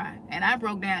ever cry. And I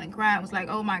broke down and cried. I was like,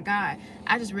 oh my God.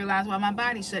 I just realized why my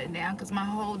body's shutting down, because my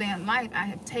whole damn life I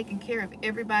have taken care of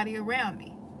everybody around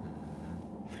me.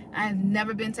 I have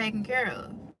never been taken care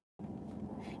of.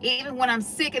 Even when I'm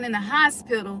sick and in the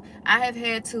hospital, I have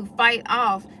had to fight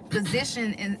off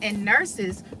physicians and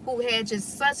nurses who had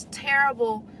just such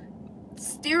terrible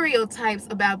stereotypes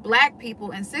about Black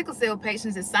people and sickle cell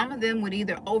patients that some of them would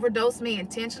either overdose me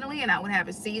intentionally and I would have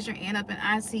a seizure, end up in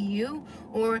ICU,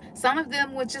 or some of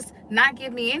them would just not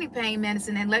give me any pain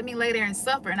medicine and let me lay there and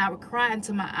suffer, and I would cry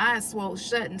until my eyes swelled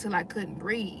shut until I couldn't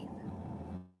breathe.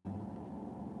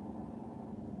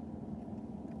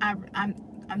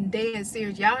 I'm dead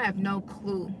serious. Y'all have no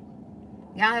clue.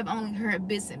 Y'all have only heard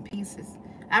bits and pieces.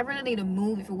 I really need a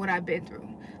movie for what I've been through.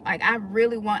 Like, I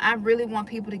really want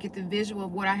people to get the visual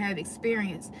of what I have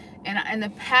experienced. And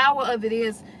the power of it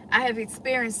is, I have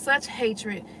experienced such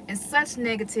hatred and such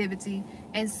negativity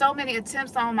and so many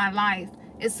attempts on my life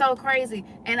It's so crazy.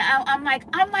 And I'm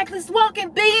like this walking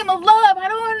beam of love. I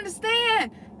don't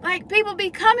understand. Like, people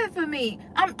be coming for me.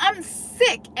 I'm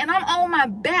sick and I'm on my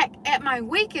back at my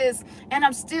weakest, and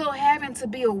I'm still having to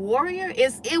be a warrior.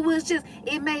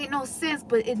 It made no sense,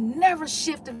 but it never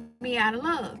shifted me out of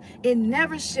love. It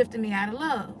never shifted me out of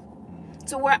love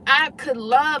to where I could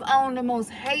love on the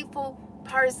most hateful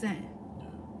person.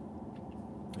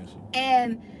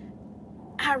 And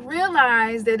I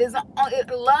realized that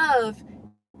love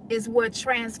is what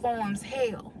transforms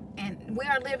hell. And we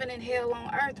are living in hell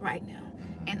on earth right now.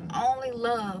 And only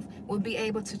love will be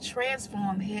able to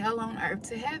transform hell on earth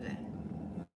to heaven.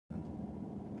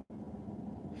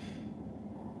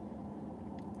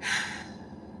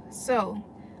 So,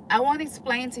 I want to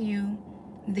explain to you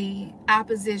the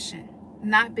opposition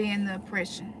not being the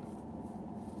oppression.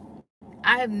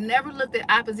 I have never looked at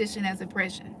opposition as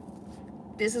oppression.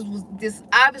 This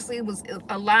obviously was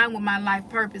aligned with my life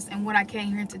purpose and what I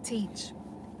came here to teach.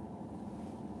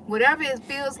 Whatever it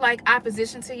feels like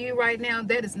opposition to you right now,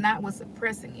 that is not what's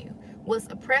oppressing you. What's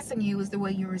oppressing you is the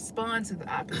way you respond to the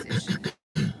opposition.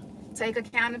 Take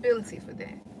accountability for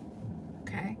that.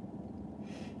 Okay?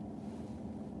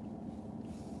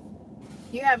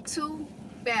 You have two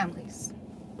families.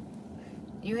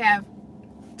 You have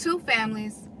two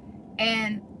families,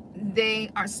 and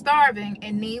they are starving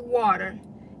and need water.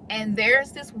 And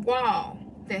there's this wall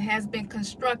that has been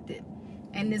constructed.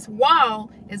 And this wall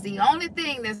is the only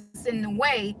thing that's in the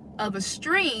way of a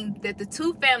stream that the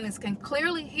two families can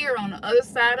clearly hear on the other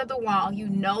side of the wall. You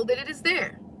know that it is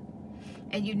there.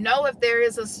 And you know if there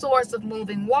is a source of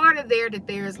moving water there, that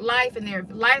there is life, and there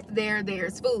is life there, there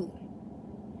is food.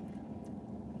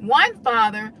 One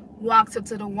father walks up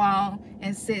to the wall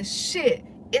and says, shit,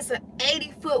 it's an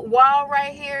 80-foot wall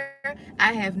right here.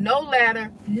 I have no ladder,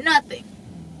 nothing.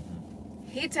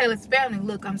 He tell his family,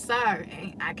 look, I'm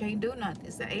sorry, I can't do nothing.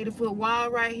 It's an 80-foot wall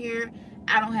right here.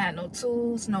 I don't have no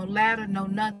tools, no ladder, no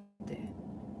nothing.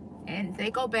 And they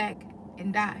go back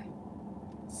and die.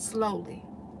 Slowly,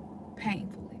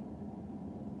 painfully.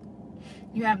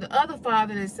 You have the other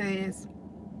father that says,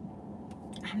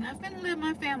 I'm not finna let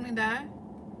my family die.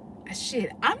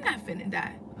 Shit, I'm not finna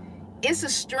die. It's a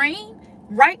stream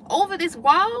right over this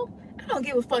wall. I don't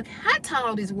give a fuck how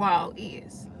tall this wall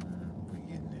is.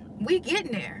 We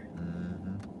getting there.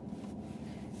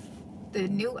 The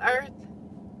new earth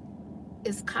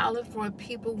is calling for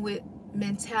people with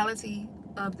mentality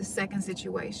of the second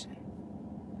situation,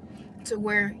 to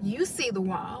where you see the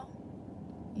wall,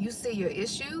 you see your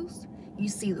issues, you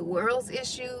see the world's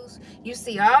issues, you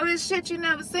see all this shit you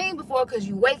never seen before because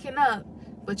you waking up,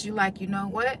 but you like, you know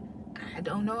what? I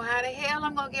don't know how the hell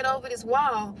I'm gonna get over this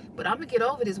wall, but I'm gonna get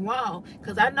over this wall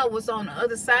because I know what's on the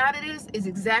other side of this is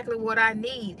exactly what I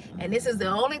need. And this is the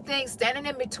only thing standing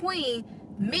in between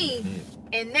me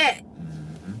and that.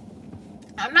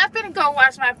 I'm not finna go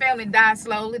watch my family die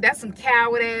slowly. That's some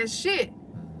coward ass shit.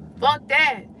 Fuck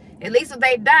that. At least if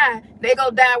they die, they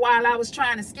go die while I was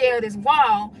trying to scale this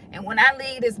wall. And when I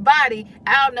leave this body,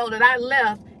 I'll know that I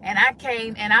left and I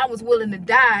came and I was willing to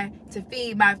die to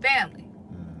feed my family.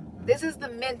 This is the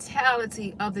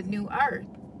mentality of the new earth.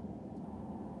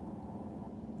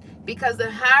 Because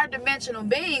the higher dimensional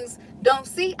beings don't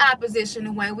see opposition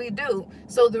the way we do.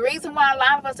 So the reason why a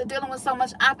lot of us are dealing with so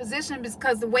much opposition is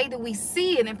because the way that we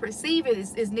see it and perceive it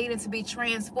is needing to be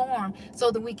transformed so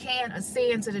that we can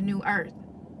ascend to the new earth.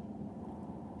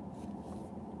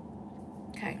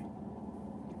 Okay.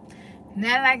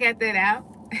 Now that I got that out,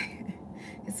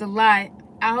 it's a lot.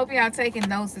 I hope y'all taking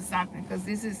notes or something, because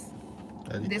this is.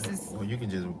 Well, you can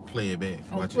just play it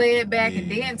back. Play it back and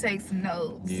then take some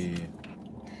notes. Yeah.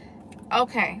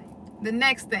 Okay. The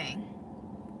next thing.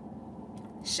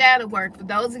 Shadow work. For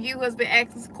those of you who has been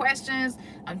asking questions,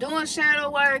 I'm doing shadow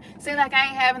work. Seems like I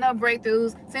ain't having no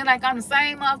breakthroughs. Seems like I'm the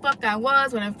same motherfucker I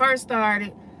was when I first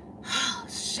started.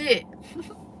 Shit.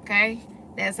 Okay?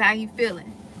 That's how you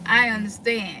feeling. I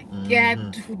understand.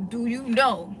 Do you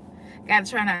know? Gotta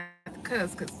try not to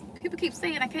cuss, because people keep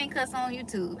saying I can't cuss on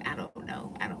YouTube. I don't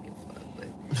know. I don't give a fuck, but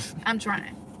I'm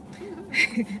trying.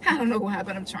 I don't know why,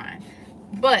 but I'm trying.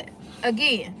 But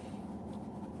again,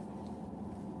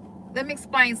 let me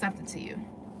explain something to you.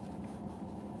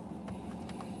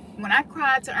 When I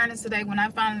cried to Ernest today, when I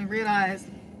finally realized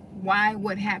why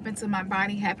what happened to my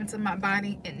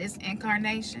body in this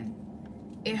incarnation,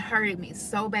 it hurted me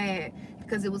so bad,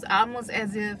 because it was almost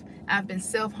as if I've been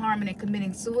self-harming and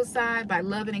committing suicide by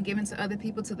loving and giving to other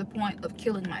people to the point of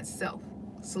killing myself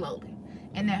slowly.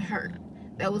 And that hurt.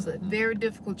 That was a very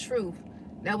difficult truth.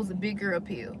 That was a big girl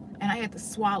pill. And I had to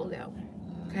swallow that one.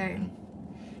 Okay?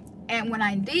 And when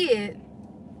I did,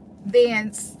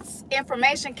 then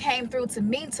information came through to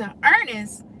me, to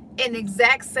Ernest, in the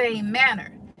exact same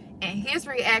manner. And his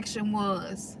reaction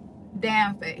was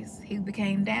down face. He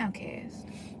became downcast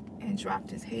and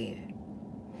dropped his head.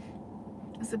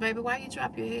 I said, baby, why you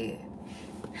drop your head?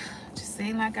 Just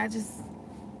seemed like I just...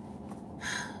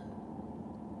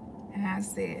 And I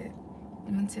said,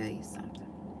 let me tell you something.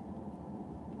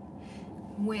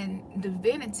 When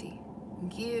divinity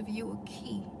give you a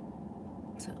key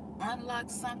to unlock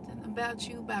something about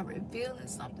you by revealing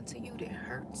something to you that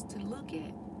hurts to look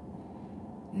at,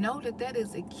 know that that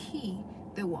is a key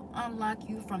that will unlock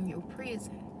you from your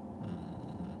prison.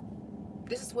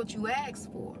 This is what you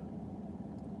asked for.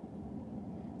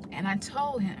 And I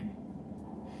told him,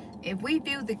 if we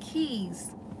view the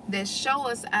keys that show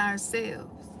us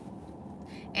ourselves,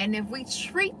 and if we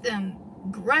treat them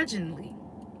grudgingly,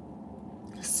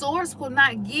 Source will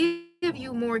not give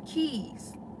you more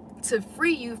keys to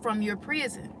free you from your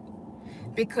prison,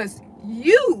 because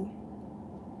you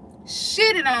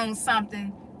shitted on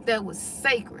something that was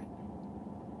sacred.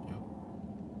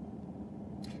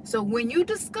 So when you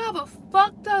discover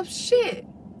fucked up shit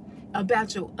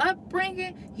about your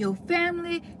upbringing, your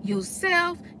family,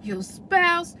 yourself, your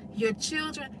spouse, your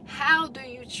children, how do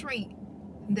you treat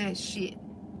that shit?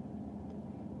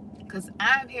 Because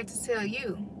I'm here to tell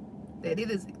you that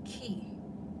it is a key.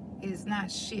 It is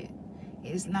not shit.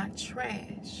 It is not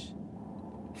trash.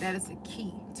 That is a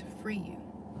key to free you.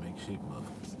 Make shit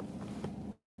muffins.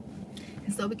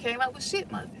 And so we came up with shit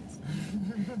muffins.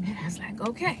 And I was like,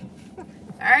 okay,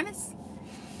 Ernest,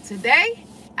 today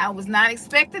I was not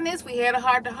expecting this. We had a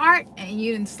heart-to-heart, and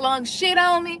you done slung shit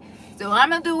on me. So I'm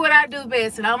going to do what I do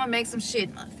best, and I'm going to make some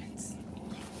shit muffins.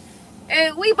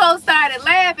 And we both started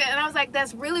laughing, and I was like,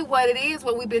 that's really what it is,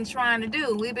 what we've been trying to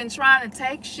do. We've been trying to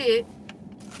take shit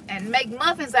and make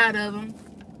muffins out of them.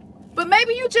 But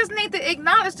maybe you just need to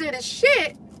acknowledge that it's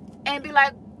shit and be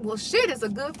like, well, shit is a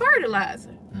good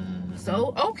fertilizer.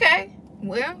 So, okay,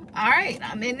 well, all right,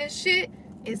 I'm in this shit.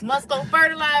 It must go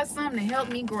fertilize something to help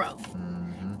me grow.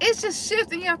 It's just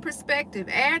shifting your perspective,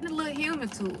 adding a little humor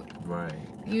to it. Right.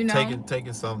 You know,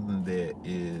 taking something that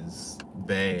is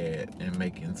bad and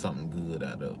making something good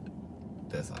out of it.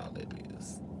 That's all it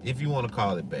is. If you want to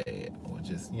call it bad, or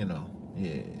just, you know,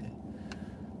 yeah.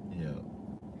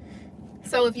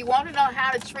 So if you want to know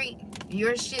how to treat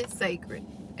your shit sacred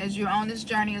as you're on this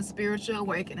journey of spiritual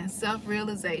awakening,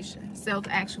 self-realization,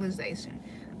 self-actualization,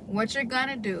 what you're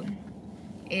gonna do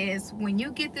is, when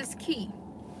you get this key,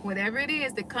 whatever it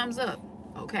is that comes up,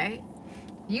 okay,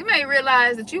 you may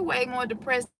realize that you're way more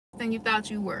depressed than you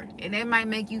thought you were, and that might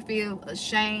make you feel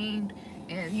ashamed,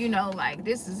 and you know, like,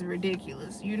 this is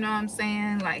ridiculous, you know what I'm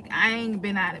saying? Like, I ain't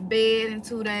been out of bed in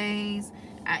 2 days.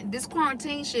 This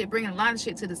quarantine shit bringing a lot of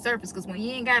shit to the surface, because when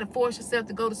you ain't got to force yourself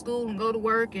to go to school and go to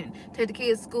work and take the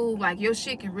kids to school, like, your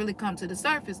shit can really come to the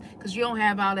surface because you don't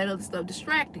have all that other stuff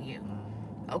distracting you.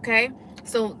 Okay,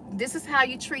 so this is how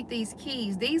you treat these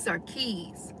keys. These are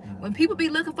keys. When people be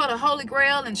looking for the Holy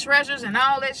Grail and treasures and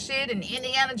all that shit, and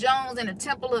Indiana Jones and the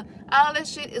Temple of, all that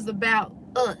shit is about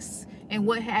us and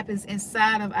what happens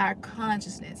inside of our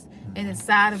consciousness and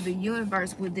inside of the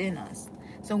universe within us.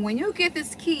 So when you get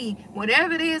this key,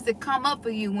 whatever it is that come up for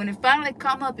you, when it finally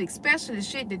come up, especially the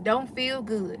shit that don't feel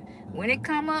good, when it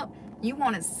come up, you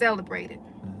want to celebrate it.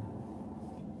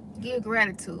 Give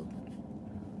gratitude.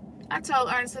 I told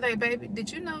Ernest today, baby,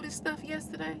 did you know this stuff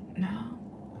yesterday? No.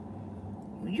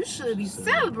 Well, you should be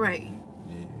celebrating.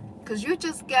 Because you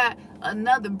just got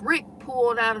another brick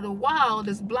pulled out of the wall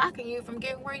that's blocking you from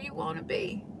getting where you want to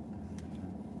be.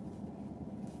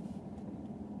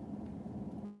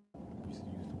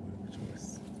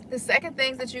 The second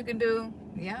thing that you can do,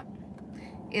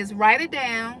 is write it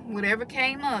down, whatever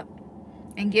came up,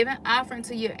 and give an offering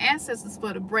to your ancestors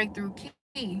for the breakthrough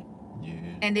key.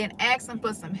 And then ask them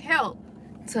for some help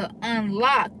to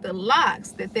unlock the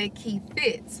locks that key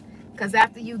fits. Because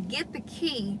after you get the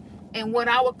key, and what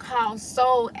I would call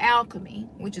soul alchemy,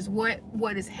 which is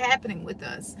what is happening with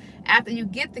us, after you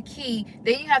get the key,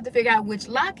 then you have to figure out which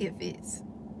lock it fits.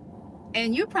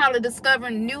 And you're probably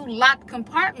discovering new locked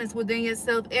compartments within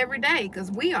yourself every day, because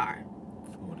we are.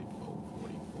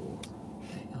 44.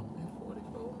 Damn, man,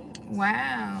 44 minutes.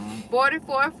 Wow.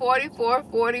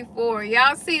 44.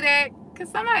 Y'all see that? Can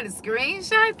somebody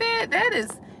screenshot that? That is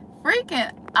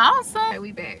freaking awesome. Okay,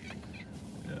 we back.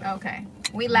 Yeah. Okay.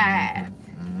 We live.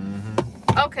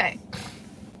 Okay.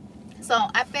 So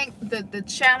I think the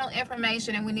channel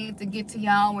information that we need to get to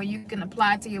y'all, where you can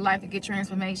apply to your life and get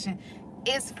transformation,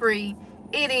 it's free.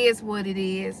 It is what it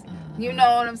is. You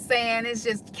know what I'm saying? It's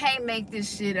just, can't make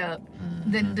this shit up.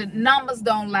 The numbers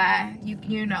don't lie.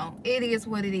 You know, it is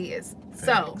what it is.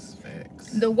 So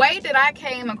Facts. the way that I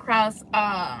came across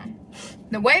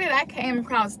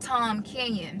Tom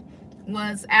Kenyon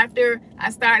was after I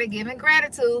started giving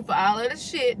gratitude for all of the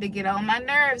shit to get on my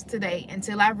nerves today,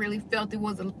 until I really felt it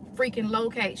was a freaking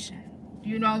location.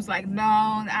 You know, it's like, no,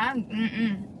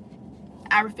 I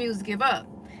refuse to give up.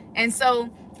 And so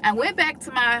I went back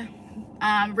to my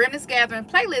Remnants Gathering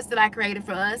playlist that I created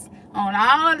for us on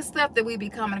all of the stuff that we be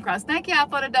coming across. Thank y'all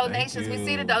for the donations. We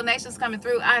see the donations coming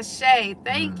through. Ashe,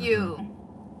 thank you.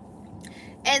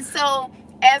 And so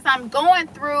as I'm going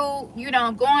through,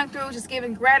 just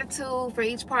giving gratitude for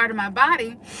each part of my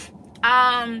body,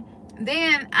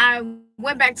 then I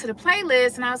went back to the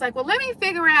playlist and I was like, well, let me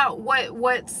figure out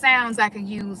what sounds I could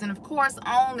use. And of course,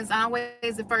 Om is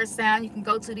always the first sound you can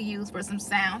go to use for some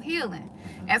sound healing.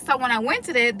 And so when I went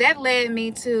to that led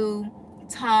me to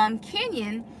Tom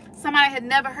Kenyon, somebody I had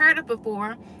never heard of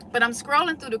before. But I'm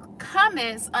scrolling through the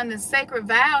comments on the sacred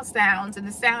vowel sounds and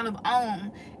the sound of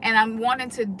Om, and I'm wanting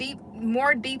to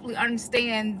more deeply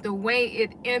understand the way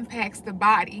it impacts the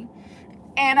body.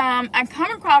 And I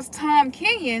come across Tom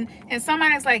Kenyon, and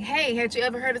somebody's like, hey, had you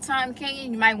ever heard of Tom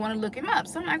Kenyon? You might want to look him up.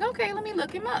 So I'm like, okay, let me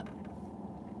look him up.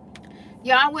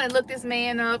 Y'all, I went and looked this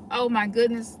man up. Oh my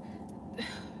goodness.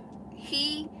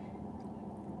 His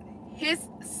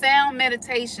sound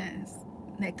meditations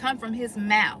that come from his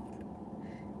mouth,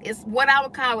 it's what I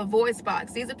would call a voice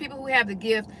box. These are people who have the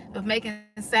gift of making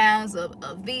sounds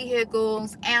of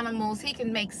vehicles, animals. He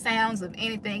can make sounds of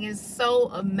anything. It's so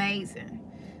amazing.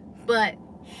 But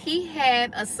he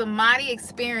had a samadhi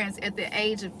experience at the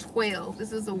age of 12.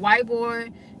 This is a white boy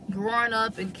growing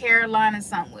up in Carolina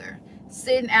somewhere,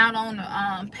 sitting out on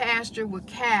the pasture with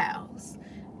cows.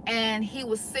 And he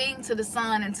would sing to the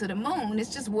sun and to the moon.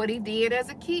 It's just what he did as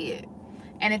a kid.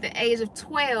 And at the age of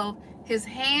 12, his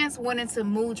hands went into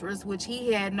mudras, which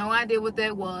he had no idea what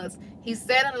that was. He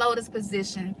sat in lotus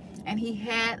position, and he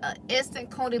had an instant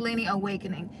kundalini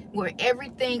awakening where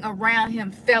everything around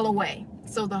him fell away.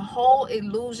 So the whole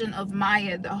illusion of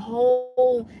Maya, the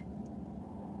whole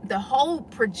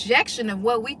projection of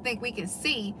what we think we can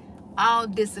see, all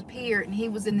disappeared, and he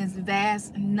was in this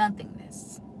vast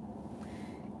nothingness.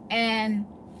 And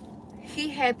he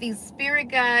had these spirit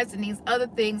guides and these other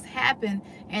things happen,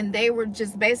 and they were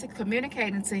just basically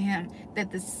communicating to him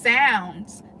that the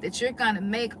sounds that you're going to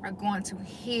make are going to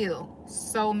heal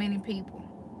so many people.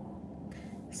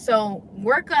 So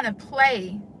we're going to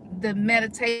play the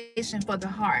meditation for the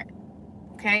heart,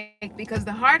 okay? Because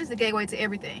the heart is the gateway to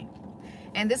everything.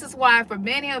 And this is why for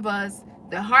many of us,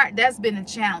 the heart, that's been a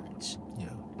challenge. Yeah.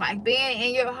 Like being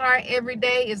in your heart every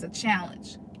day is a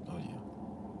challenge.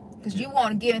 Because you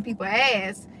want to get in people's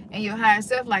ass, and your higher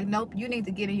self like, nope, you need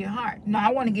to get in your heart. No,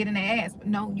 I want to get in their ass, but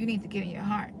no, you need to get in your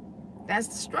heart. That's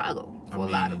the struggle for a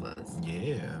lot of us.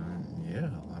 Yeah.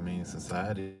 I mean,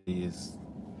 society is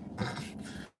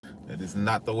that is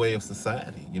not the way of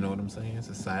society. You know what I'm saying?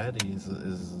 Society is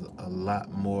a lot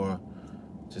more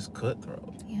just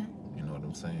cutthroat. Yeah. You know what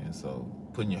I'm saying? So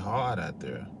putting your heart out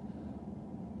there,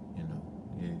 yeah.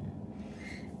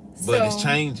 But it's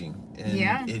changing.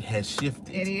 And it has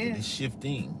shifted. It is. It is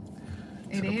shifting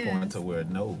to the point to where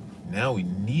now we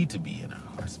need to be in our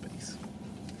heart space.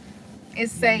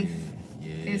 It's safe.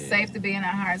 Yeah. It's safe to be in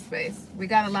our heart space. We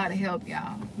got a lot of help,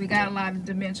 y'all. We got a lot of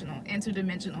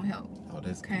interdimensional help. Oh,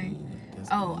 that's okay. Good. That's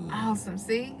good. Awesome.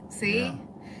 See? Yeah.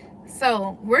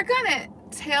 So we're gonna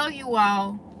tell you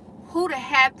all who the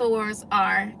Hathors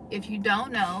are, if you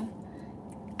don't know,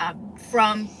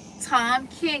 from Tom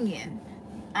Kenyon.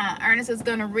 Ernest is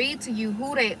going to read to you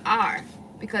who they are,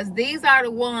 because these are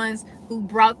the ones who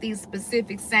brought these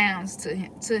specific sounds to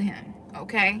him,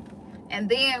 okay? And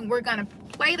then we're going to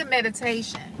play the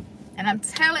meditation, and I'm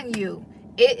telling you,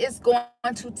 it is going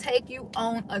to take you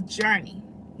on a journey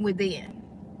within,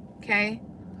 okay?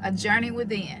 A journey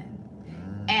within.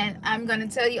 And I'm going to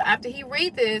tell you, after he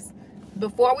read this,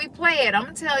 before we play it, I'm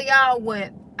going to tell y'all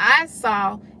what I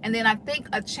saw, and then I think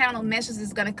a channel message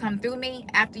is going to come through me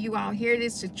after you all hear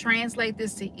this to translate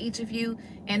this to each of you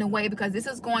in a way, because this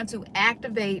is going to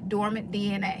activate dormant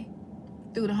DNA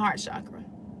through the heart chakra.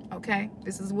 Okay,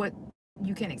 this is what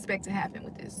you can expect to happen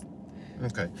with this.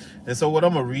 Okay, and so what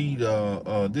I'm gonna read,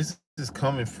 this is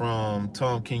coming from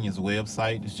Tom Kenyon's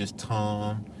website. It's just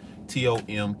Tom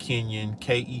Kenyon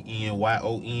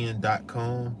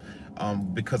KENYON.com.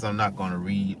 Because I'm not gonna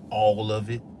read all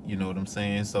of it. You know what I'm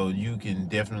saying? So you can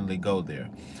definitely go there.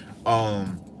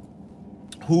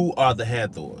 Who are the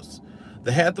Hathors?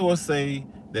 The Hathors say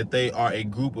that they are a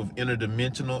group of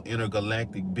interdimensional,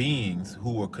 intergalactic beings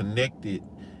who were connected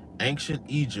ancient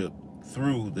Egypt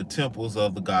through the temples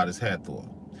of the goddess Hathor,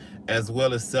 as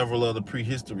well as several other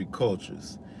prehistory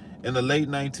cultures. In the late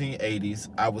 1980s,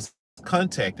 I was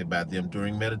contacted by them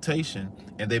during meditation,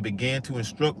 and they began to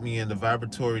instruct me in the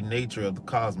vibratory nature of the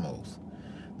cosmos,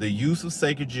 the use of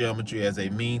sacred geometry as a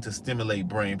means to stimulate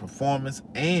brain performance,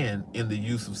 and in the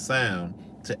use of sound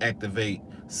to activate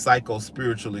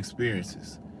psycho-spiritual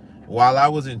experiences. While I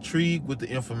was intrigued with the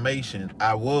information,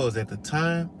 I was at the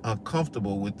time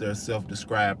uncomfortable with their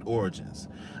self-described origins.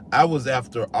 I was,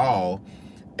 after all,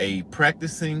 a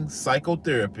practicing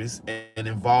psychotherapist and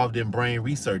involved in brain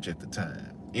research at the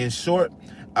time. In short,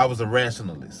 I was a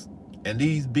rationalist. And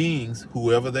these beings,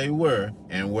 whoever they were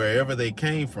and wherever they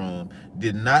came from,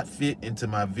 did not fit into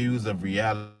my views of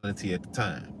reality at the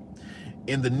time.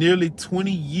 In the nearly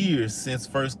 20 years since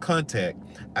first contact,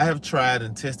 I have tried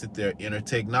and tested their inner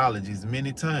technologies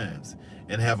many times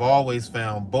and have always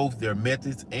found both their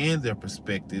methods and their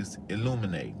perspectives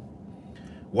illuminating.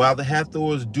 While the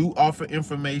Hathors do offer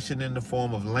information in the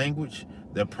form of language,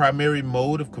 their primary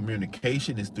mode of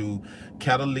communication is through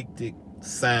catalytic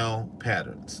sound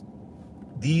patterns.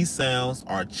 These sounds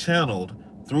are channeled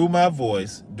through my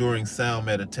voice during sound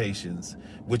meditations,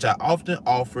 which I often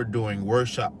offer during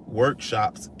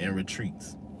workshops and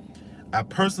retreats. I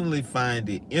personally find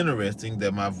it interesting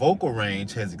that my vocal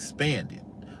range has expanded,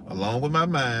 along with my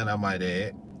mind, I might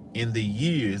add, in the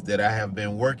years that I have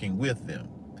been working with them.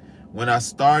 When I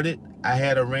started, I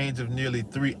had a range of nearly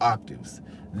 3 octaves.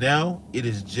 Now it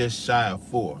is just shy of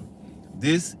 4.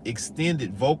 This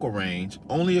extended vocal range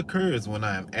only occurs when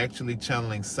I am actually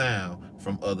channeling sound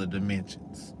from other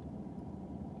dimensions.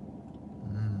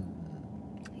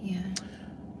 Yeah.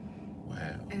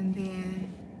 Wow. And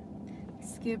then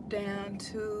skip down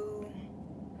to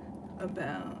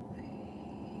about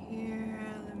here.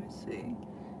 Let me see.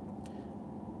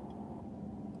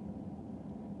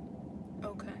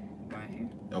 Okay, right here.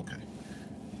 Okay.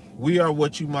 We are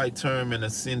what you might term an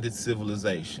ascended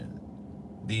civilization.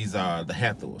 These are the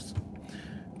Hathors,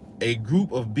 a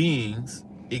group of beings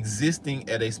existing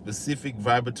at a specific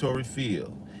vibratory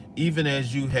field, even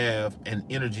as you have an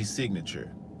energy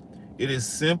signature. It is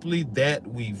simply that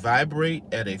we vibrate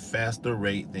at a faster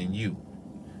rate than you.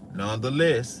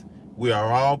 Nonetheless, we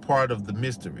are all part of the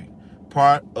mystery,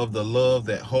 part of the love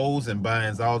that holds and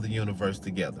binds all the universe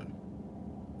together.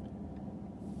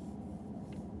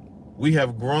 We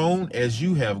have grown as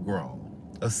you have grown,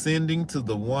 ascending to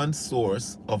the one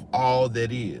source of all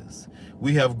that is.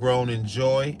 We have grown in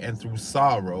joy and through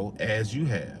sorrow as you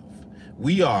have.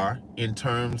 We are, in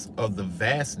terms of the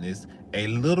vastness, a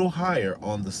little higher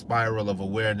on the spiral of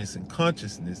awareness and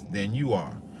consciousness than you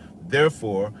are.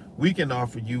 Therefore, we can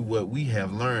offer you what we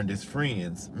have learned as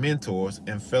friends, mentors,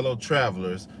 and fellow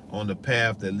travelers on the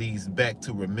path that leads back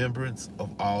to remembrance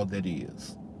of all that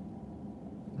is.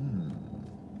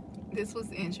 This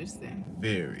was interesting.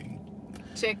 Very.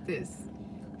 Check this.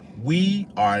 We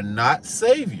are not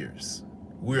saviors.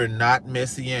 We're not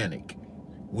messianic.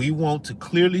 We want to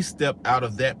clearly step out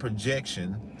of that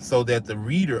projection so that the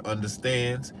reader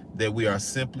understands that we are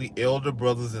simply elder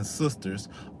brothers and sisters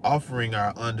offering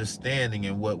our understanding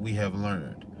and what we have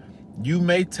learned. You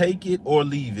may take it or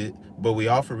leave it, but we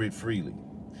offer it freely.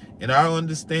 In our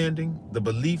understanding, the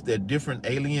belief that different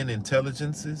alien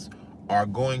intelligences are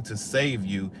going to save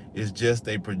you is just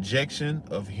a projection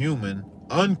of human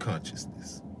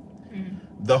unconsciousness.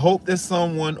 The hope that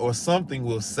someone or something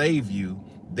will save you,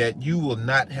 that you will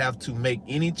not have to make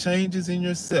any changes in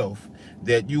yourself,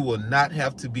 that you will not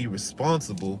have to be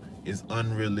responsible, is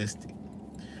unrealistic.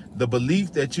 The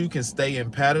belief that you can stay in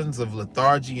patterns of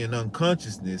lethargy and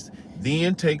unconsciousness,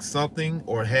 then take something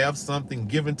or have something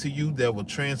given to you that will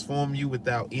transform you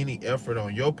without any effort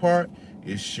on your part,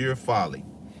 is sheer folly.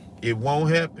 It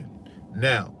won't happen.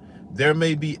 Now, there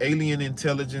may be alien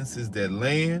intelligences that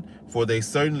land, for they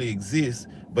certainly exist,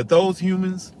 but those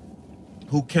humans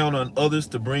who count on others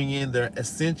to bring in their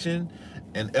ascension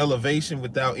and elevation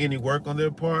without any work on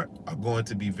their part are going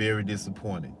to be very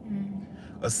disappointed.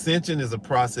 Ascension is a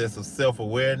process of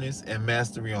self-awareness and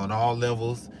mastery on all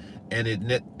levels, and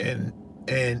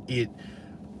it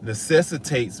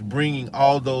necessitates bringing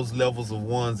all those levels of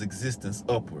one's existence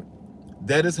upward.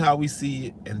 That is how we see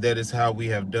it, and that is how we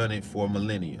have done it for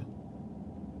millennia.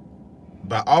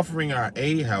 By offering our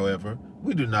aid, however,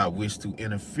 we do not wish to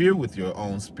interfere with your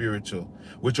other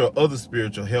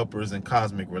spiritual helpers and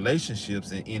cosmic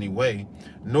relationships in any way,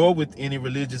 nor with any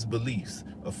religious beliefs,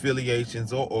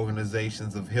 affiliations, or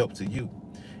organizations of help to you.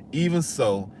 Even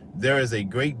so, there is a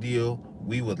great deal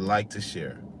we would like to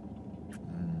share.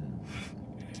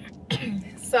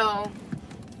 So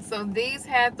these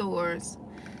Hathors,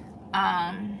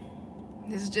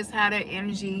 this is just how their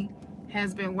energy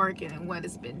has been working and what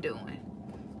it's been doing,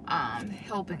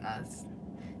 helping us.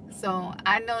 So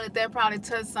I know that probably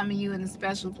touched some of you in a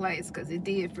special place, because it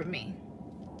did for me.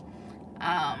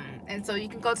 And so you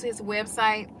can go to his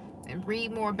website and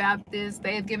read more about this.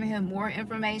 They have given him more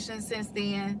information since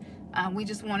then. We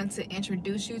just wanted to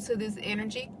introduce you to this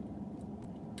energy.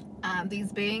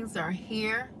 These beings are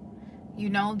here. You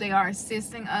know, they are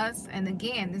assisting us. And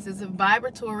again, this is a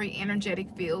vibratory energetic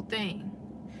field thing.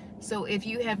 So if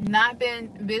you have not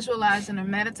been visualizing or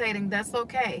meditating, that's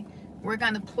okay. We're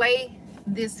going to play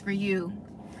this for you.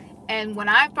 And when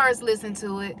I first listened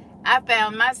to it, I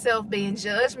found myself being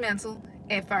judgmental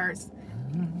at first.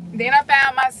 Then I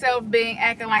found myself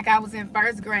acting like I was in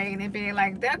first grade and being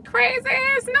like, that crazy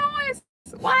ass noise.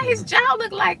 Why his jaw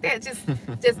look like that? Just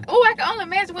oh, I can only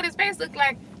imagine what his face looked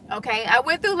like. Okay, I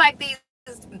went through like these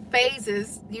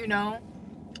phases, you know,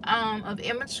 of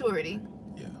immaturity.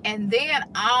 Yeah. And then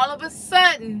all of a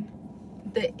sudden,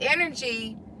 the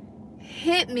energy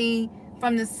hit me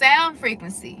from the sound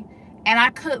frequency, and I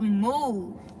couldn't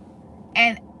move.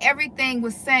 And everything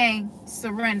was saying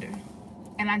surrender.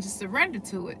 And I just surrendered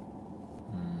to it.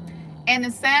 And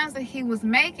the sounds that he was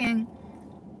making,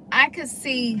 I could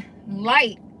see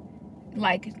light,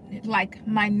 like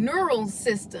my neural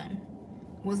system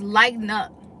was lighting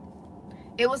up.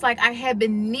 It was like I had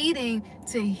been needing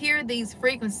to hear these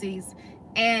frequencies,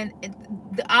 and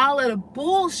all of the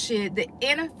bullshit that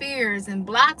interferes and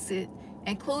blocks it,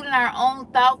 including our own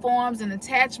thought forms and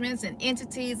attachments and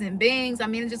entities and beings. I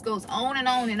mean, it just goes on and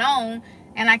on and on.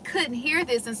 And I couldn't hear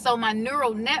this, and so my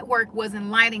neural network wasn't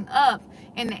lighting up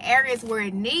in the areas where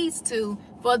it needs to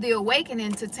for the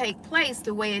awakening to take place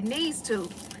the way it needs to.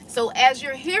 So as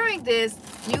you're hearing this,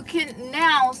 you can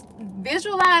now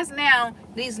visualize now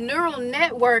these neural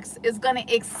networks is going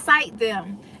to excite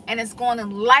them, and it's going to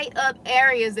light up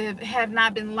areas that have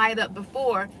not been light up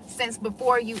before, since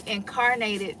before you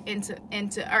incarnated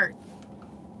into Earth.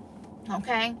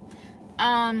 Okay.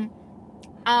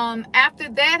 After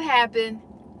that happened,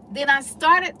 then I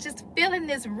started just feeling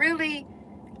this really,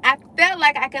 I felt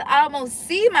like I could almost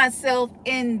see myself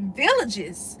in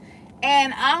villages.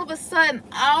 And all of a sudden,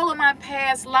 all of my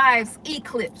past lives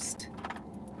eclipsed.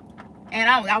 And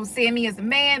I was seeing me as a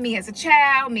man, me as a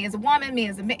child, me as a woman, me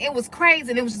as a man. It was crazy,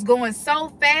 and it was just going so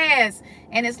fast.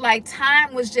 And it's like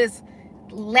time was just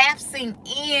lapsing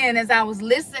in as I was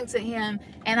listening to him.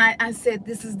 And I said,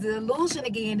 this is the illusion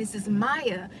again. This is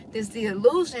Maya. The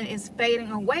illusion is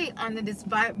fading away under this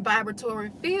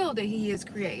vibratory field that he is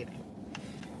creating.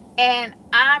 And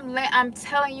I'm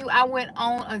telling you, I went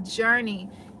on a journey,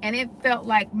 and it felt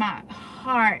like my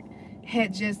heart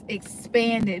had just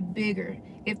expanded bigger.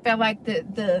 It felt like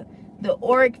the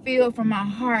auric field from my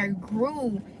heart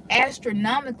grew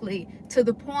astronomically, to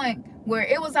the point where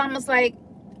it was almost like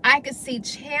I could see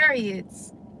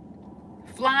chariots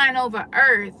flying over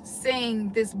Earth, seeing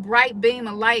this bright beam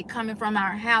of light coming from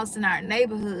our house in our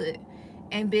neighborhood,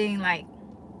 and being like,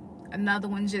 another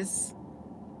one just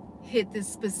hit this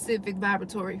specific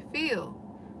vibratory field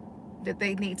that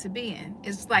they need to be in.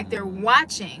 It's like they're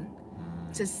watching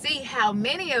to see how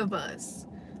many of us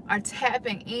are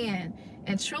tapping in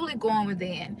and truly going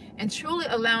within and truly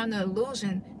allowing the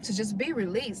illusion to just be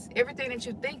released. Everything that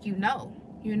you think you know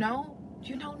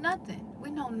nothing.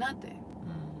 We know nothing.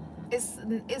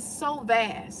 It's so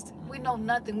vast. We know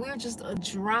nothing. We're just a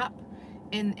drop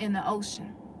in the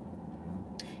ocean.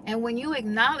 And when you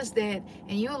acknowledge that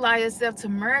and you allow yourself to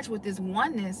merge with this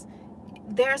oneness,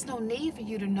 there's no need for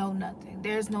you to know nothing.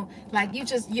 There's no, like,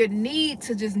 your need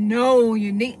to just know,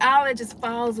 all that just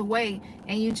falls away,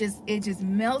 and it just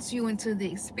melts you into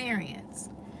the experience.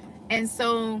 And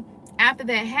so after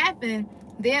that happened,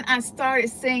 then I started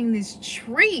seeing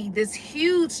this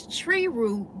huge tree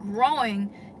root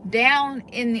growing down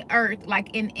in the earth,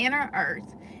 like in inner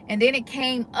earth. And then it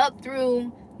came up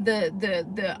through the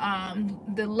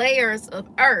layers of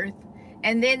earth.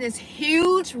 And then this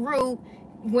huge root,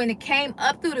 when it came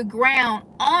up through the ground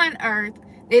on earth,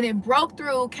 then it broke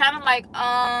through, kind of like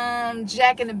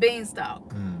Jack and the Beanstalk.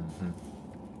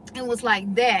 It was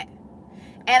like that.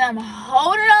 And I'm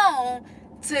holding on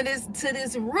to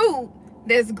this root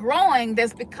that's growing,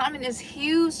 that's becoming this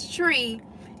huge tree,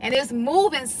 and it's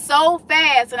moving so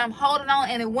fast, and I'm holding on.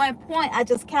 And at one point I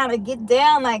just kind of get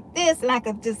down like this, and I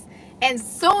could just, and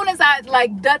soon as I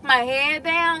like duck my head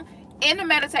down in the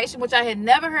meditation, which I had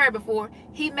never heard before,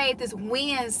 he made this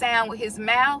wind sound with his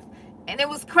mouth, And it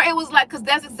was crazy. It was like, because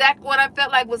that's exactly what I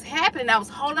felt like was happening. I was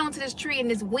holding on to this tree in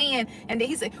this wind, and then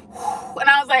he said, whoo, and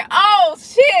I was like, oh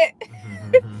shit.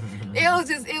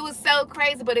 It was so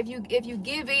crazy. But if you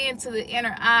give in to the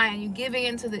inner eye, and you give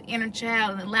in to the inner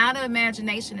child, and allow the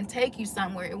imagination to take you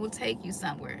somewhere, it will take you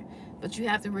somewhere. But you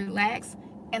have to relax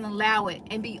and allow it,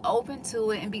 and be open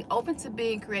to it, and be open to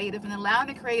being creative, and allowing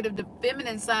the creative, the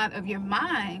feminine side of your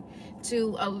mind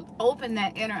to open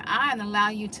that inner eye and allow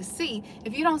you to see.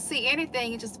 If you don't see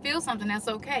anything, you just feel something, that's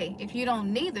okay. If you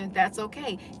don't neither, that's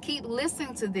okay. Keep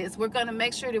listening to this. We're going to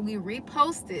make sure that we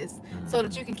repost this so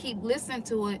that you can keep listening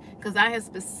to it, because I have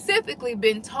specifically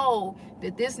been told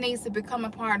that this needs to become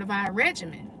a part of our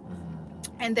regimen,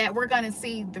 and that we're going to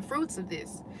see the fruits of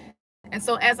this. And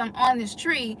so as I'm on this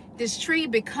tree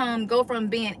go from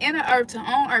being inner earth to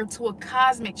on earth to a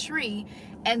cosmic tree.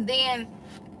 And then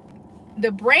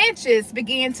the branches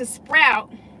began to sprout.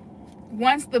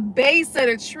 Once the base of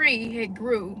the tree had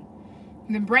grew,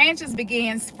 the branches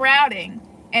began sprouting,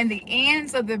 and the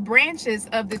ends of the branches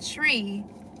of the tree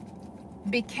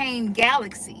became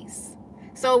galaxies.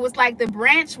 So it was like the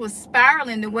branch was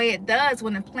spiraling the way it does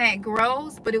when a plant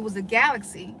grows, but it was a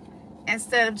galaxy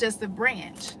instead of just a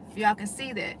branch. Y'all can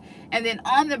see that. And then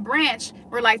on the branch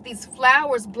were like these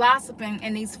flowers blossoming,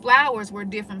 and these flowers were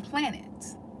different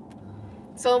planets.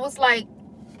 So it was like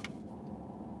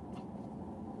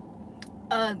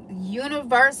a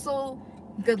universal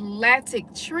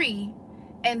galactic tree.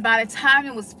 And by the time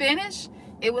it was finished,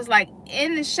 it was like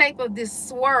in the shape of this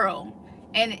swirl,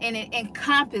 and it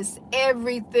encompassed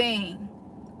everything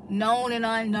known and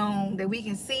unknown that we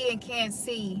can see and can't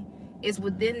see is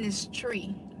within this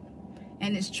tree.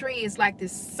 And this tree is like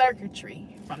this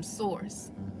circuitry from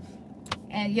source.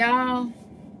 And y'all,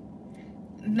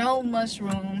 no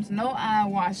mushrooms, no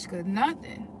ayahuasca,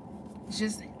 nothing.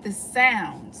 Just the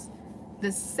sounds.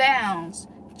 The sounds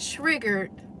triggered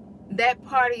that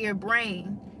part of your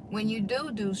brain when you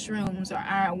do shrooms or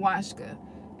ayahuasca.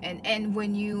 And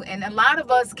when you, and a lot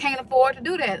of us can't afford to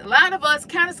do that. A lot of us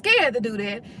kind of scared to do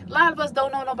that. A lot of us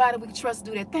don't know nobody we can trust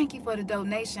to do that. Thank you for the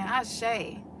donation.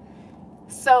 Ashe.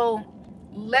 So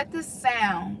let the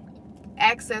sound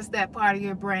access that part of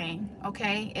your brain,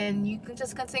 okay? And you can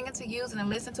just continue to use it and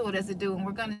listen to it as it do. And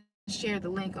we're going to share the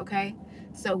link, okay?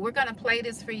 So we're going to play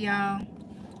this for y'all.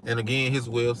 And again, his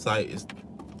website is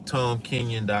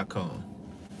tomkenyon.com.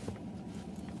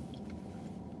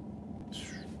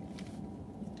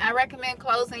 I recommend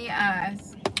closing your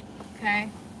eyes, okay?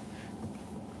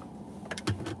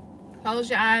 Close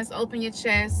your eyes, open your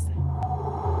chest,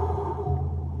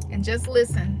 and just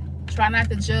listen. Try not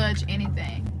to judge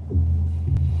anything.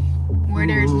 Where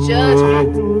there's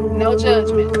judgment, no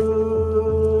judgment.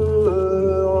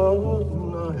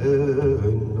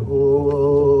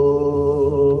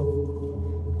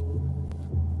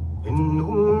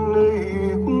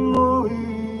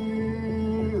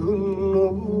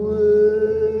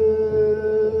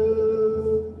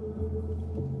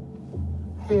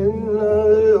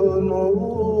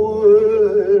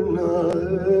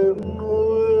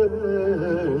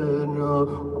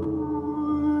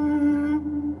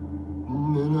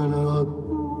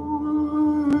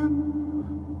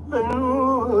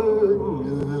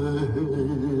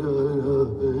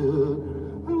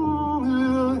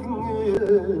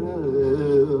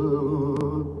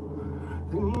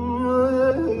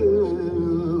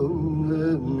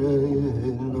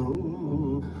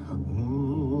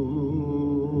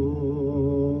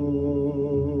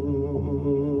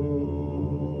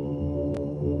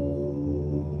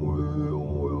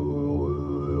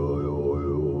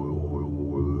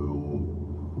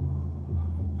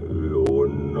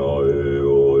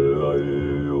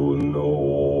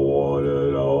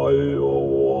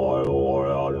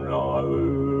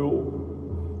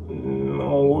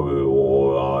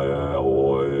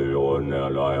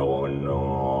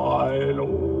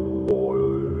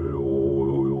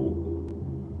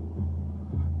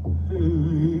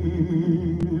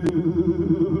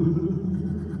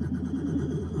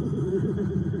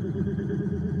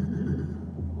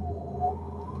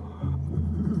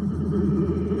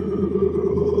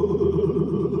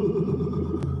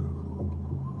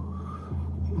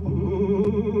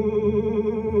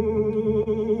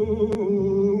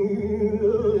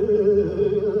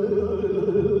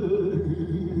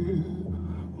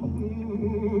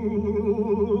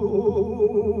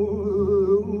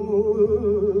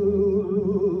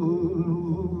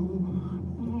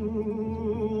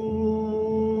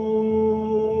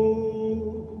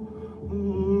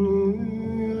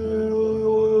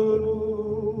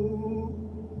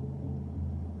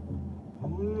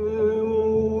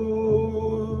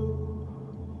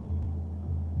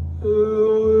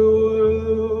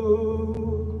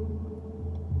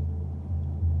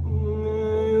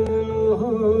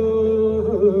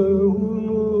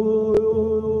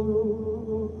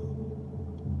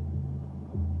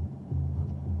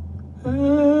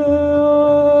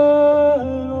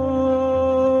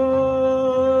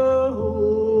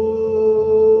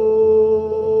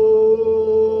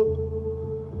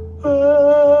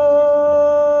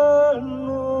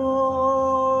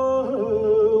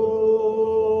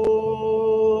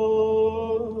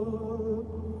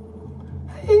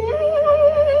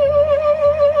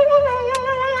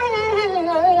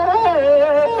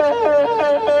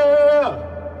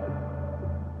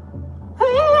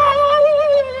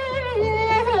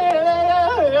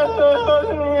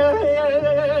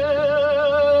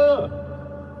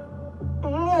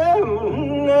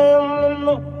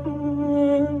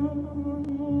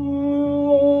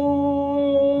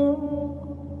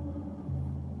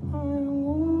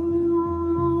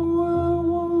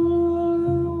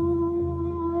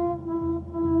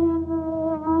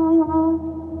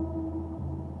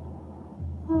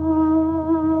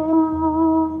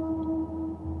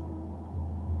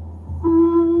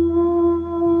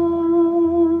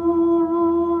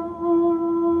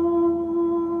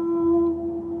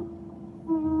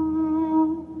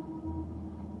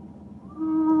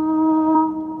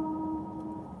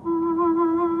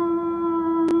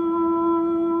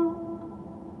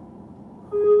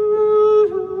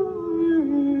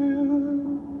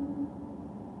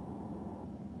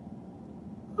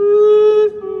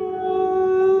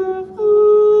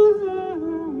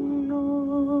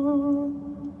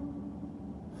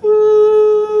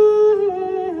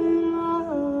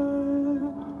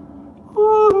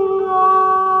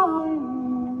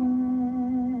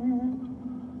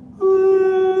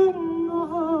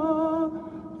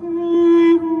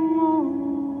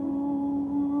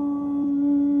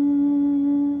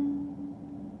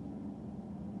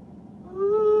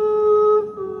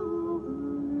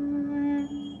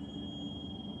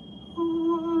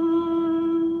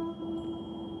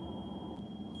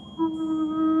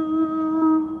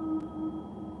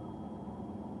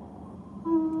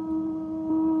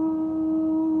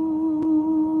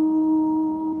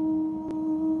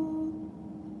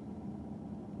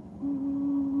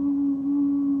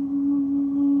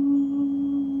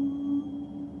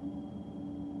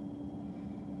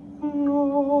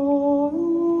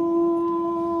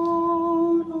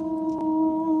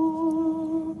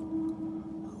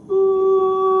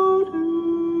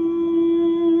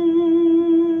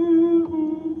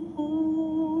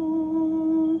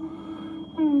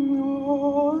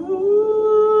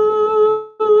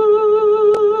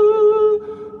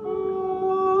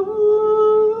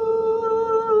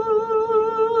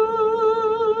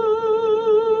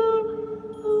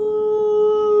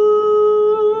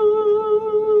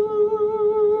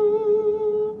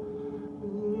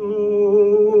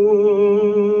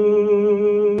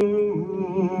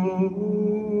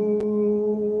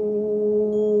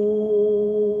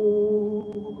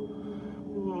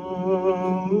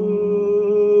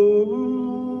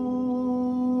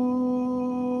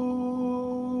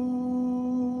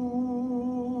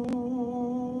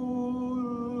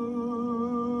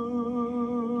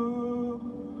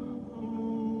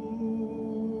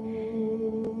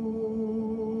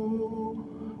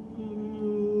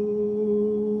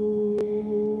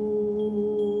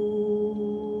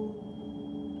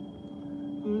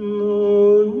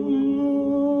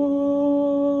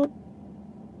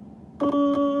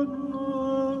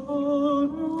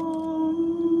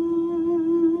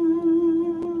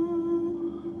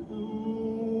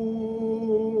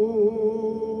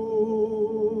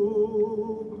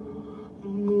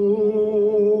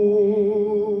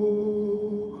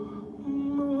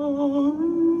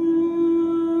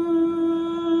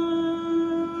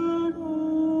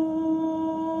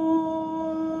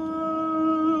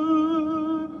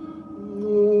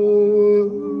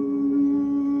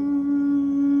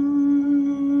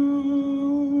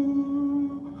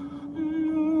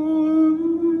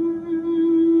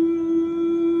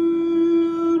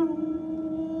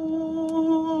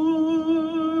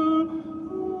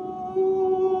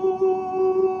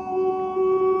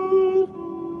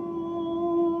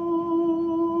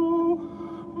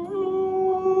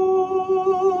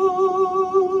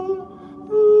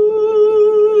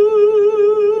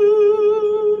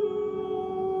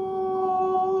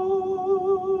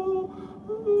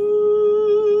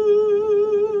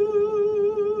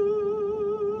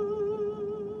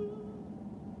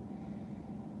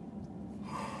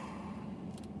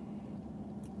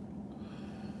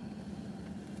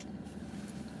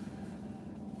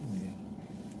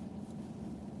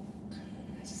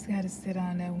 got to sit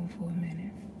on that one for a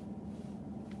minute.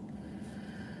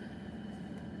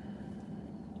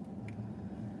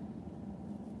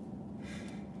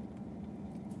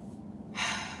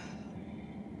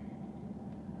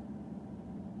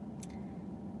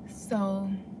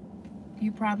 So,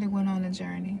 you probably went on a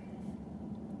journey.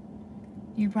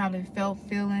 You probably felt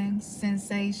feelings,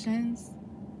 sensations.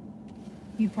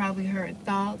 You probably heard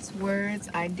thoughts, words,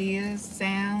 ideas,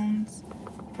 sounds.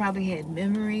 Probably had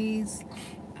memories.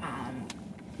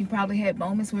 You probably had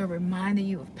moments where it reminded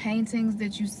you of paintings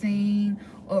that you've seen,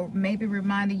 or maybe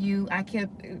reminded you. I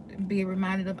kept being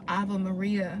reminded of Ave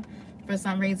Maria for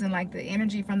some reason. Like the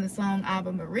energy from the song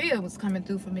Ave Maria was coming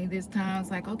through for me this time. I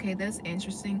was like, okay, that's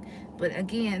interesting. But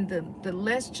again, the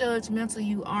less judgmental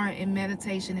you are in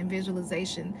meditation and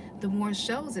visualization, the more it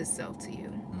shows itself to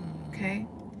you. Okay?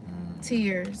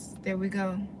 Tears. There we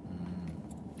go.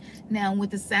 Now, with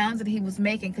the sounds that he was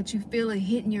making, could you feel it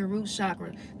hitting your root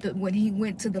chakra? When he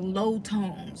went to the low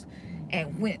tones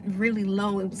and went really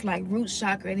low, it was like root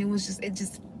chakra, and it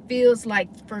just feels like,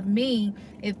 for me,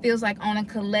 it feels like on a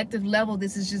collective level,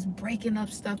 this is just breaking up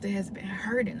stuff that has been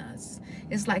hurting us.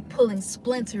 It's like pulling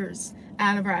splinters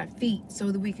out of our feet so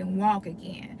that we can walk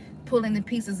again. Pulling the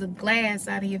pieces of glass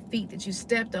out of your feet that you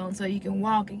stepped on so you can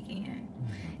walk again.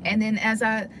 And then as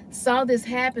I saw this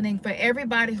happening, for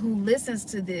everybody who listens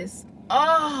to this,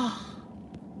 oh,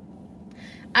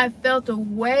 I felt a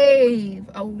wave.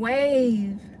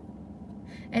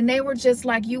 And they were just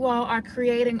like, you all are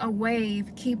creating a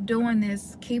wave. Keep doing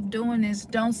this.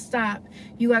 Don't stop.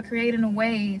 You are creating a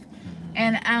wave.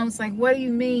 And I was like, what do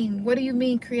you mean? What do you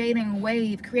mean creating a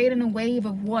wave? Creating a wave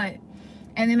of what?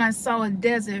 And then I saw a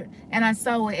desert, and I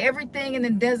saw where everything in the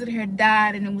desert had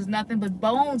died, and it was nothing but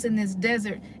bones in this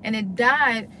desert. And it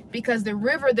died because the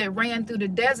river that ran through the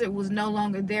desert was no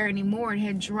longer there anymore. It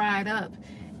had dried up.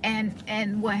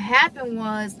 And what happened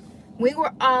was, we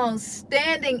were all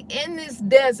standing in this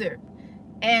desert,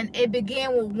 and it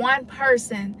began with one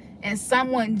person, and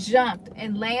someone jumped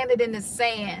and landed in the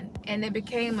sand, and it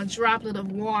became a droplet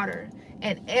of water,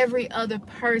 and every other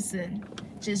person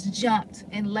just jumped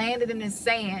and landed in the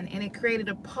sand, and it created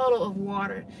a puddle of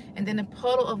water, and then the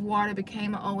puddle of water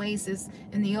became an oasis,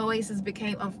 and the oasis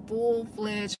became a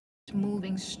full-fledged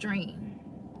moving stream.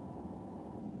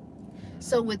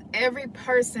 So with every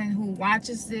person who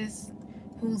watches this,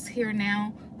 who's here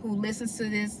now, who listens to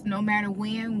this, no matter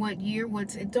when, what year,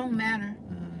 it don't matter.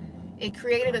 It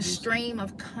created a stream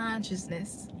of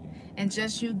consciousness, and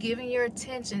just you giving your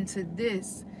attention to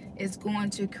this is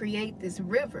going to create this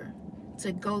river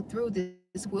to go through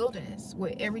this wilderness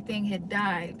where everything had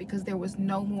died because there was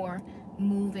no more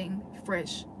moving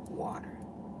fresh water.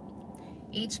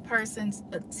 Each person's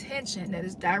attention that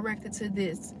is directed to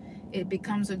this, it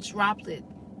becomes a droplet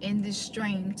in this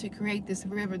stream to create this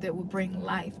river that will bring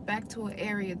life back to an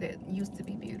area that used to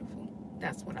be beautiful.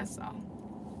 That's what I saw.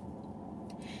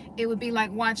 It would be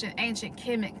like watching ancient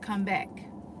Kemet come back.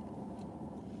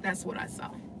 That's what I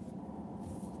saw.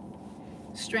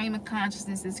 Stream of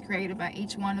consciousness is created by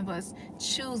each one of us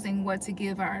choosing what to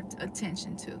give our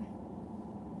attention to.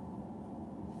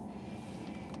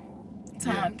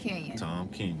 Tom Kenyon. Tom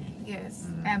Kenyon. Yes,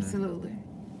 absolutely.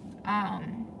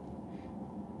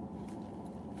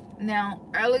 Now,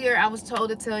 earlier I was told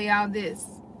to tell y'all this.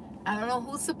 I don't know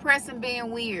who's suppressing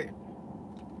being weird.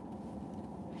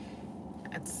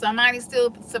 Somebody's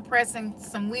still suppressing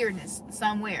some weirdness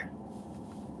somewhere.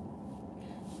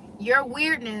 Your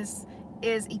weirdness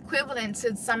is equivalent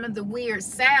to some of the weird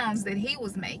sounds that he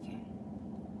was making.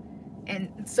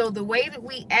 And so the way that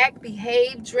we act,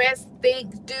 behave, dress,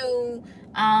 think, do,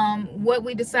 what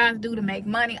we decide to do to make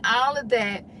money, all of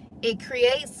that, it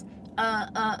creates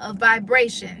a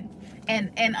vibration.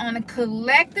 And on a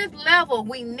collective level,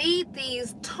 we need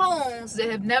these tones that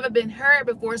have never been heard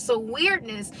before. So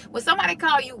weirdness, when somebody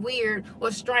call you weird or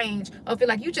strange or feel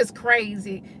like you just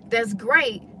crazy, that's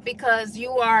great, because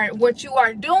what you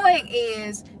are doing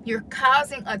is you're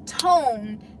causing a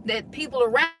tone that people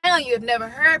around you have never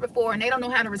heard before, and they don't know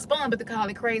how to respond but to call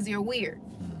it crazy or weird.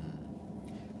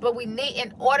 But we need,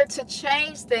 in order to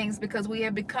change things, because we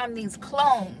have become these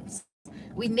clones,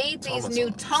 we need these new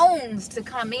tones to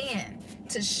come in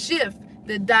to shift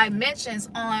the dimensions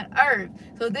on earth.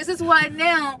 So this is why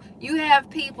now you have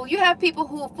people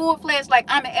who are full-fledged, like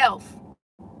I'm an elf.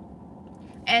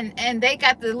 And they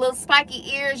got the little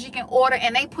spiky ears you can order,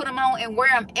 and they put them on and wear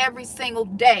them every single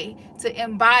day to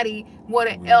embody what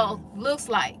an elf looks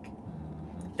like.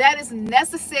 That is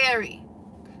necessary,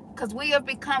 because we have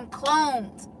become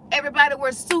clones. Everybody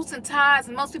wears suits and ties,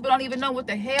 and most people don't even know what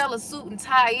the hell a suit and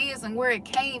tie is and where it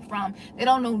came from. They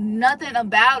don't know nothing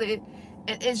about it.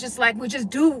 It's just like we just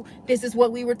do, this is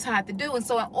what we were taught to do. And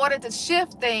so in order to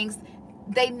shift things,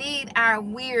 they need our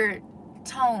weird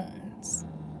tones.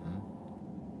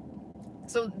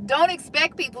 So don't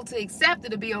expect people to accept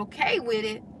it or be okay with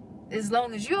it, as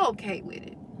long as you're okay with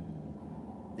it.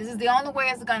 This is the only way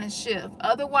it's gonna shift.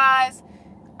 Otherwise,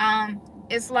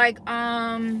 it's like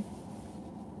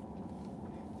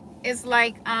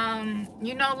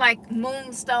you know, like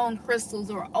moonstone crystals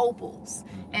or opals,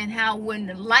 and how when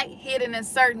the light hit in a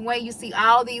certain way, you see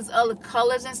all these other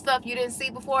colors and stuff you didn't see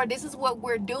before. This is what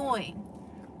we're doing.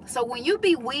 So when you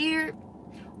be weird,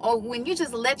 or when you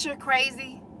just let your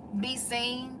crazy be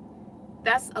seen,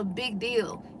 that's a big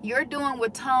deal. You're doing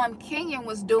what Tom Kenyon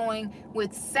was doing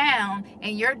with sound,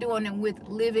 and you're doing it with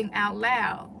living out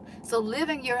loud. So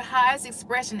living your highest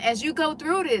expression as you go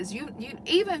through this. You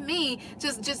even me,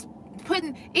 just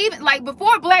putting, even like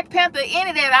before Black Panther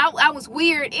ended, I was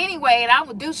weird anyway, and I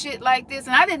would do shit like this,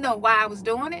 and I didn't know why I was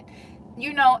doing it,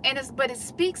 you know. And but it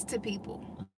speaks to people.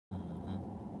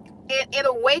 It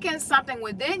awakens something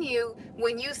within you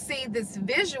when you see this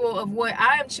visual of what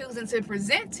I am choosing to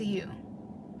present to you.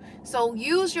 So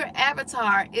use your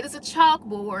avatar. It is a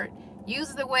chalkboard.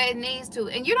 Use it the way it needs to.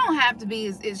 And you don't have to be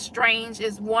as strange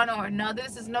as one or another.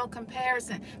 This is no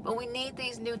comparison. But we need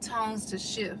these new tones to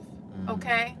shift.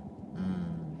 Okay?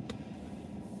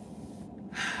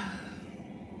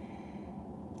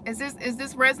 Is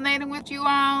this resonating with you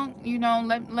all? You know,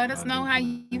 let us know how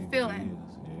you feeling.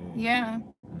 Yeah.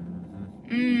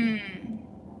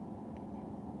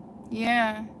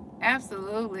 Yeah,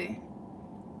 absolutely.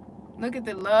 Look at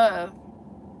the love.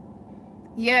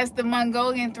 Yes, the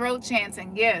Mongolian throat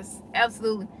chanting. Yes,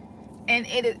 absolutely. And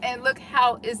it is, and look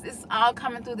how it's all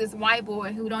coming through this white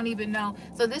boy who don't even know.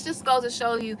 So this just goes to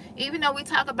show you, even though we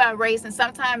talk about race, and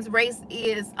sometimes race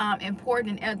is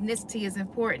important and ethnicity is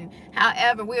important,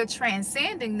 however, we are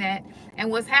transcending that. And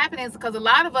what's happening is because a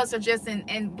lot of us are just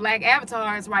in black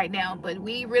avatars right now, but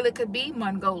we really could be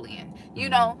Mongolian. You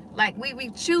know, like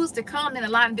we choose to come in a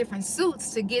lot of different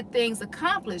suits to get things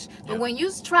accomplished. But when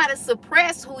you try to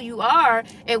suppress who you are,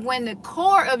 and when the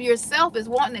core of yourself is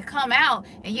wanting to come out,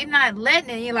 and you're not letting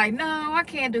it, you're like, no, I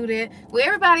can't do that. Well,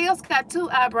 everybody else got 2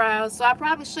 eyebrows, so I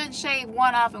probably shouldn't shave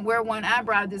one off and wear 1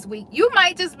 eyebrow this week. You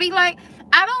might just be like,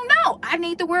 I don't know, I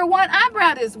need to wear 1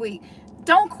 eyebrow this week.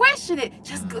 Don't question it.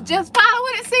 Just follow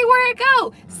it and see where it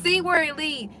goes. See where it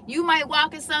leads. You might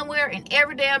walk in somewhere and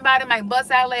every damn body might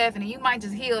bust out laughing, and you might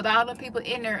just heal all the people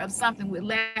in there of something with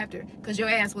laughter because your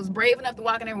ass was brave enough to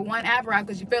walk in there with 1 eyebrow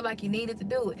because you felt like you needed to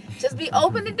do it. Just be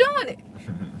open to doing it.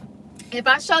 If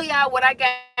I show y'all what I got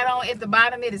on at the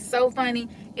bottom, it is so funny.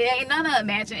 It ain't none of it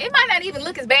matching. It might not even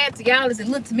look as bad to y'all as it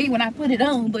looked to me when I put it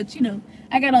on, but you know,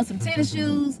 I got on some tennis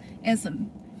shoes and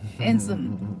some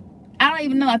I don't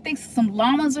even know, I think some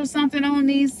llamas or something on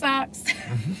these socks.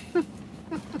 And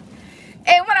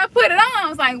when I put it on, I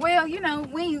was like, well, you know,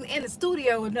 we ain't in the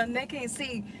studio or nothing, they can't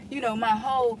see, you know, my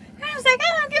whole. And I was like,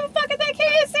 I don't give a fuck if they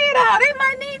can't see it all. They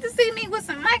might need to see me with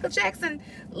some Michael Jackson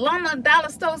llama dollar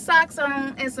store socks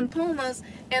on and some Pumas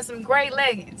and some gray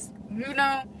leggings, you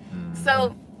know?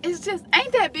 So it's just,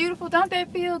 ain't that beautiful? Don't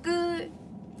that feel good?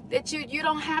 That you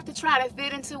don't have to try to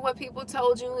fit into what people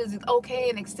told you is okay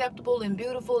and acceptable and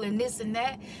beautiful and this and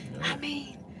that. I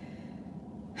mean,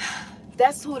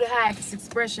 that's who the highest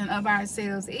expression of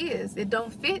ourselves is. It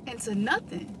don't fit into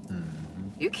nothing.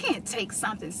 You can't take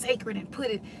something sacred and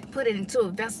put it into a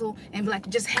vessel and be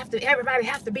like, everybody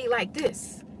have to be like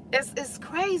this. It's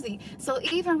crazy. So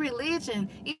even religion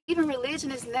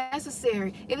is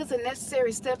necessary. It is a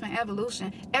necessary step in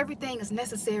evolution. Everything is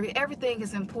necessary. Everything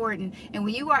is important. And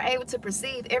when you are able to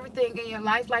perceive everything in your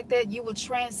life like that, you will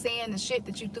transcend the shit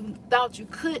that you thought you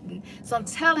couldn't. So I'm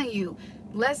telling you,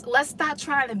 let's stop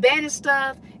trying to banish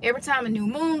stuff. Every time a new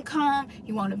moon comes,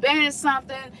 you want to banish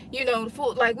something, you know,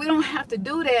 like we don't have to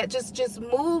do that. Just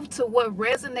move to what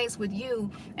resonates with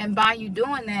you, and by you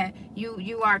doing that,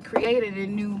 you are created a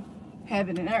new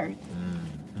heaven and earth.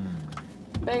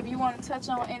 Baby, you want to touch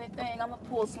on anything? I'm gonna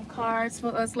pull some cards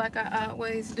for us like I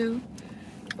always do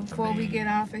before we get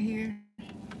off of here.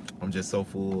 I'm just so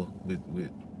full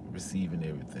with receiving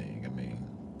everything. I mean,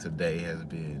 today has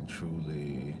been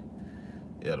truly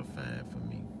edifying for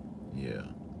me. Yeah,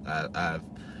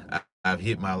 I've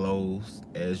hit my lows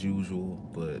as usual,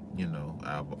 but you know,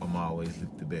 I'm always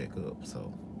lifted back up.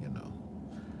 So you know,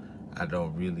 I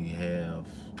don't really have.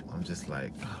 I'm just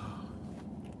like, oh,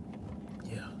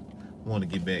 yeah, I want to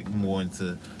get back more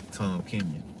into Tom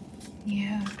Kenyon.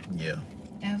 Yeah. Yeah.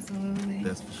 Absolutely.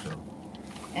 That's for sure.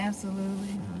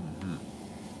 Absolutely.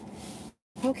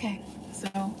 Okay, so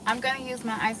I'm gonna use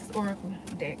my Isis Oracle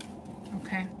deck.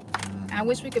 Okay. I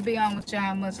wish we could be on with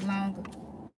y'all much longer.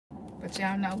 But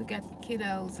y'all know we got the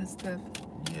kiddos and stuff.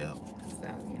 Yeah. So,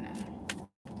 you know.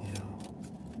 Yeah.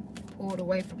 Pulled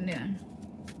away from them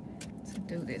to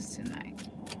do this tonight.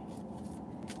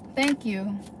 Thank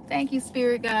you. Thank you,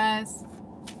 spirit guys.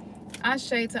 Ashe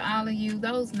to all of you,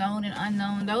 those known and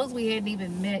unknown, those we hadn't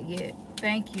even met yet.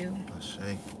 Thank you. Ashe.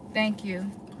 Thank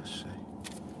you. Ashe.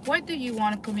 What do you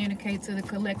want to communicate to the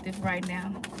collective right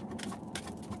now?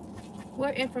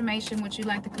 What information would you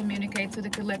like to communicate to the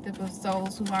collective of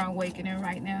souls who are awakening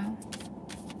right now?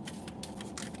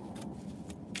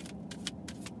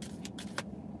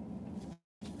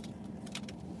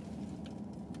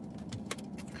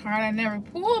 Card I never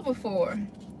pulled before.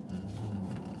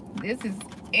 This is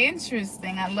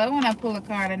interesting. I love when I pull a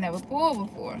card I never pulled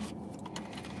before.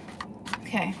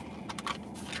 Okay.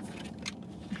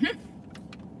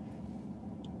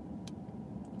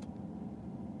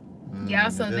 Y'all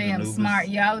so damn smart.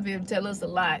 Y'all will be able to tell us a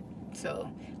lot.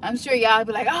 So I'm sure y'all will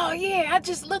be like, oh yeah, I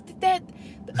just looked at that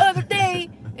the other day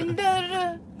and da da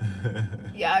da.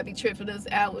 Y'all be tripping us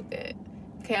out with that.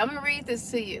 Okay, I'm gonna read this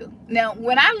to you. Now,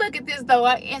 when I look at this though,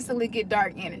 I instantly get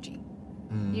dark energy.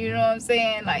 You know what I'm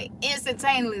saying? Like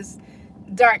instantaneous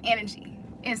dark energy.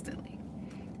 Instantly.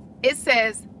 It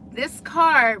says, this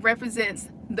card represents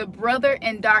the brother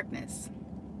in darkness.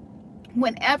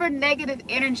 Whenever negative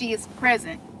energy is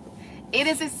present, it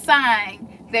is a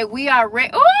sign that we are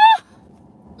ready. Oh,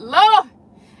 Lord,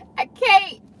 I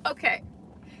can't. Okay.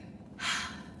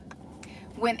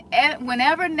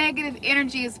 Whenever negative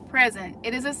energy is present,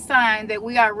 it is a sign that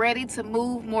we are ready to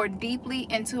move more deeply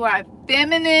into our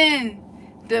feminine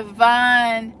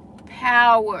divine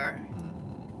power.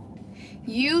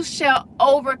 You shall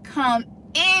overcome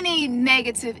any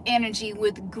negative energy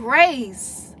with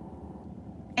grace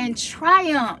and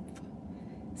triumph.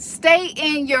 Stay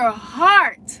in your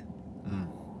heart.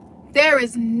 There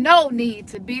is no need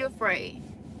to be afraid.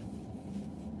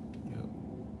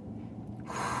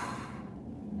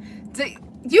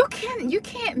 You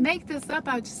can't make this up.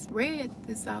 I just read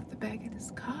this off the back of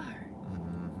this card.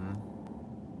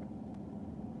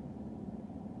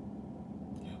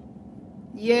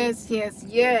 Yes, yes,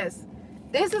 yes.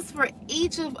 This is for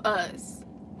each of us.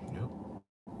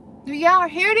 Do y'all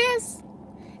hear this?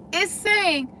 It's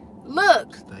saying,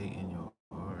 look, stay in your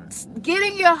heart. Get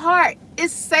in your heart.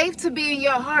 It's safe to be in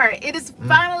your heart. It is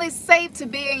finally safe to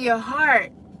be in your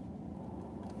heart.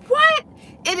 What?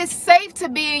 It is safe to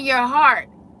be in your heart.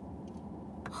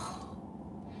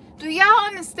 Do y'all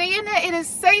understand that? It is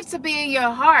safe to be in your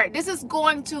heart. This is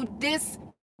going to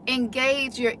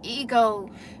disengage your ego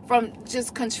from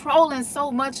just controlling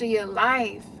so much of your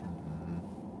life.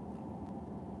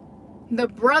 The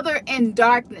brother in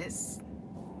darkness.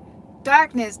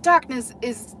 Darkness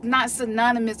is not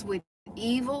synonymous with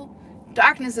evil.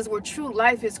 Darkness is where true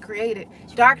life is created.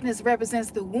 Darkness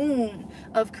represents the womb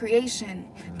of creation.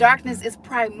 Darkness is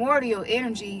primordial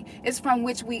energy. It's from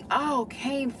which we all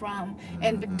came from.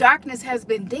 And darkness has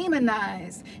been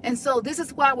demonized. And so this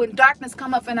is why when darkness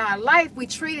come up in our life, we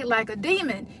treat it like a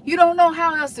demon. You don't know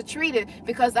how else to treat it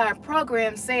because our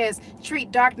program says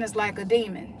treat darkness like a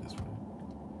demon.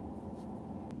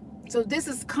 So this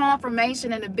is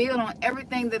confirmation and a build on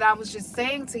everything that I was just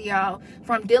saying to y'all,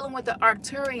 from dealing with the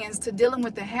Arcturians to dealing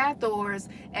with the Hathors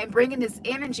and bringing this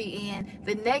energy in.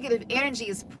 The negative energy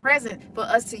is present for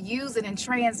us to use it and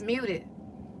transmute it.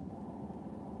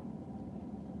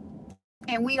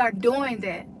 And we are doing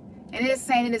that. And it is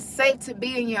saying it is safe to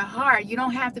be in your heart. You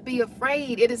don't have to be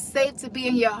afraid. It is safe to be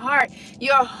in your heart.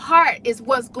 Your heart is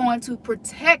what's going to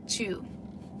protect you.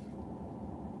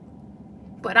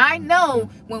 But I know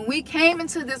when we came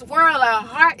into this world, our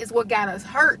heart is what got us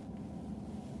hurt.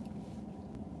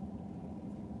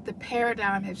 The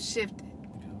paradigm has shifted.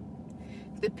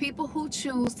 The people who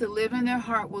choose to live in their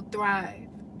heart will thrive.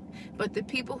 But the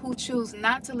people who choose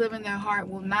not to live in their heart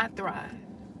will not thrive.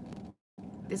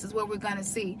 This is what we're going to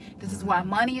see. This is why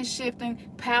money is shifting,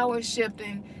 power is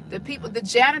shifting. The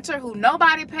janitor who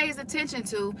nobody pays attention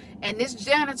to, and this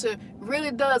janitor really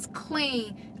does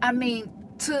clean, I mean,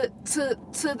 to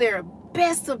their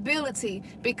best ability,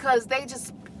 because they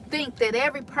just think that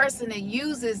every person that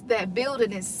uses that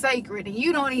building is sacred, and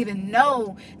you don't even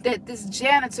know that this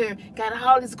janitor got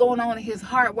all this going on in his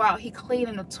heart while he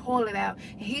cleaning the toilet out,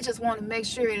 and he just want to make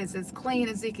sure it is as clean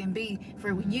as it can be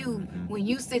for you when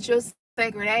you sit your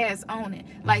sacred ass on it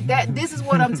like that. This is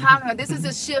what I'm talking about. This is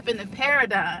a shift in the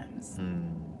paradigms.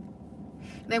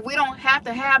 That we don't have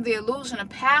to have the illusion of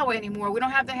power anymore. We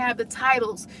don't have to have the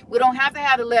titles. We don't have to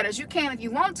have the letters. You can if you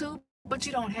want to, but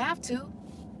you don't have to.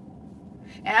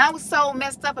 And I was so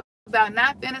messed up about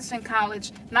not finishing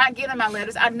college, not getting my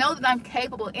letters. I know that I'm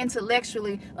capable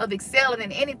intellectually of excelling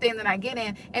in anything that I get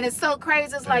in. And it's so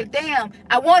crazy. It's like, damn,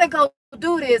 I want to go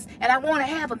do this and I want to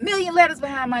have 1,000,000 letters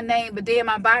behind my name. But then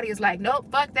my body is like, nope,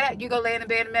 fuck that. You go lay in the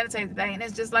bed and meditate today. And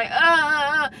it's just like,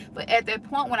 But at that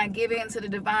point, when I give in to the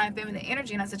divine feminine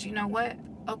energy, and I said, you know what?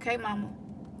 Okay, mama.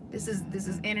 This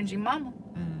is energy, mama.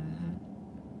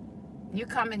 You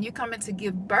coming to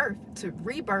give birth, to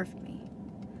rebirth me.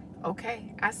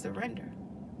 Okay, I surrender.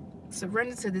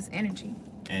 Surrender to this energy.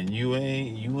 And you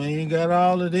ain't got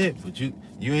all of that, but you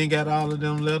ain't got all of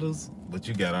them letters, but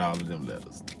you got all of them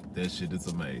letters. That shit is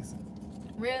amazing.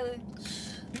 Really?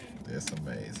 That's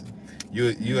amazing.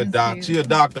 You a doctor. She a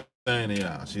doctor, ain't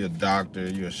y'all? She a doctor.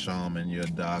 You're a shaman. You're a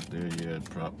doctor. You're a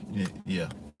prop. Yeah.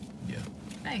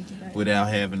 Thank you, baby. Without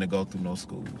having to go through no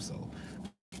school, so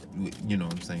you know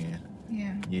what I'm saying.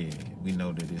 Yeah. Yeah, we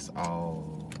know that it's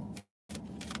all,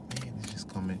 man, it's just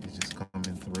coming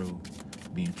through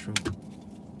being true.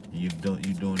 You doing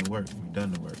the work. You've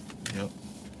done the work.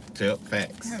 Yep,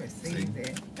 facts. I received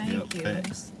it. Thank you.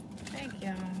 Facts. Thank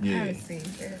y'all. Yeah. I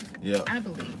received it. Yep. I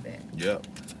believe that. Yep.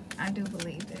 I do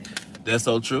believe that. That's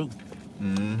so true.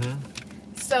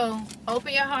 So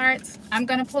open your hearts. I'm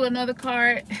gonna pull another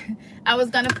card. I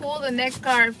was gonna pull the next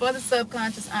card for the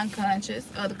subconscious, unconscious,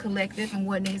 or the collective, and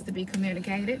what needs to be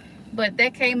communicated. But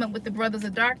that came up with the Brothers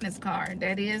of Darkness card.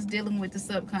 That is dealing with the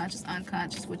subconscious,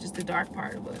 unconscious, which is the dark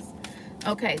part of us.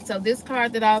 Okay, so this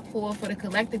card that I'll pull for the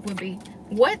collective would be,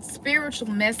 what spiritual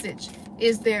message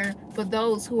is there for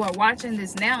those who are watching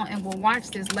this now and will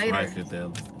watch this later? Right,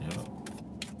 Fidel. Yep.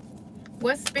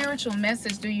 What spiritual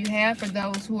message do you have for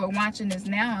those who are watching this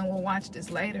now and will watch this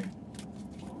later?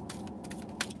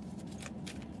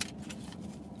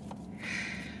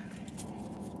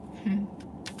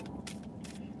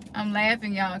 I'm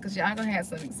laughing, y'all, because y'all gonna have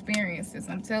some experiences.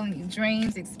 I'm telling you,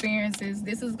 dreams, experiences.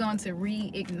 This is going to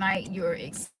reignite your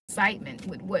excitement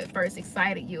with what first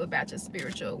excited you about your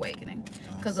spiritual awakening.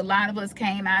 Because a lot of us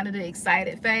came out of the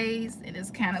excited phase, and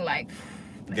it's kind of like,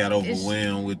 got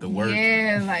overwhelmed with the work.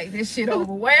 Yeah, like this shit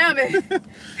overwhelming.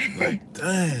 Like,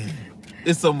 dang.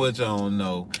 It's so much I don't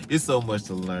know. It's so much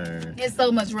to learn. It's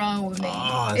so much wrong with me.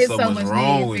 Oh, it's so much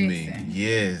wrong with me. fixing.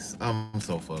 Yes, I'm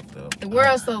so fucked up. The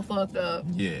world's so fucked up.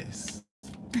 Yes.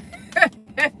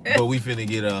 But we finna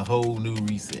get a whole new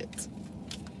reset.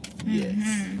 Yes.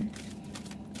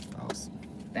 Awesome.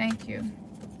 Thank you.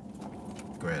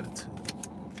 Gratitude.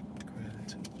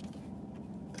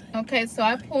 Okay, so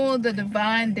I pulled the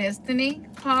Divine Destiny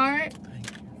card.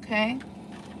 Thank you. Okay.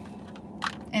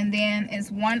 And then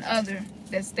it's one other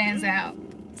that stands out.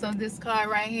 So this card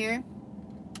right here.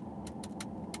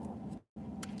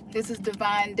 This is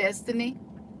Divine Destiny.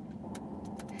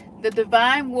 The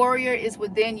Divine Warrior is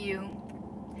within you,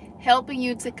 helping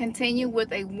you to continue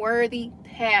with a worthy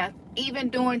path, even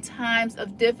during times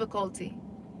of difficulty.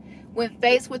 When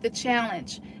faced with a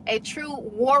challenge, a true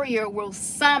warrior will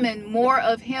summon more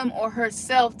of him or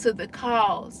herself to the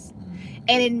cause.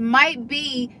 And it might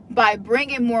be by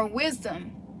bringing more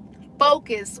wisdom,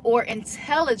 focus, or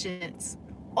intelligence,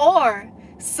 or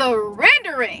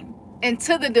surrendering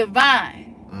into the divine.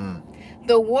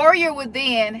 The warrior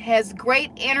within has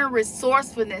great inner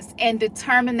resourcefulness and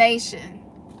determination.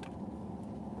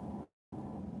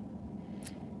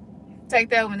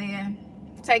 Take that one in.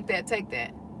 Take that.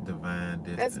 Divine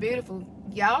Destiny. That's beautiful.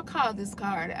 Y'all call this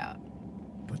card out.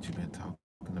 But you've been talking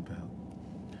about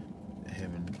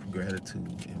having gratitude,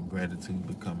 and gratitude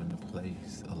becoming a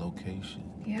place, a location.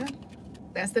 Yeah.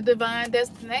 That's the divine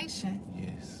destination.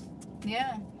 Yes.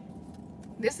 Yeah.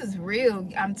 This is real.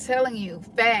 I'm telling you,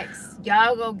 facts.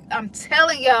 I'm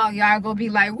telling y'all gonna be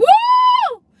like, woo!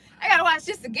 I gotta watch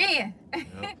this again.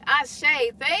 Yep.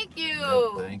 Ashe, thank you.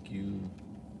 Yep, thank you.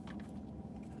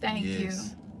 Thank you.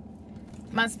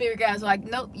 My spirit guys are like,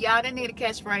 nope, y'all didn't need a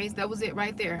catchphrase. That was it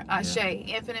right there. Ashe,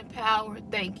 infinite power,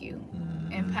 thank you.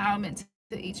 Empowerment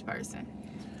to each person.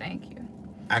 Thank you.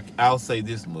 I'll say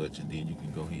this much, and then you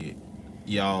can go ahead.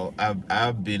 Y'all,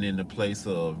 I've been in the place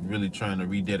of really trying to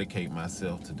rededicate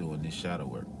myself to doing this shadow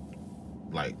work,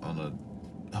 like on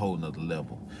a whole nother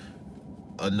level.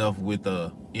 Enough with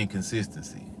the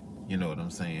inconsistency, you know what I'm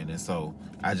saying? And so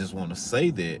I just want to say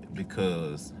that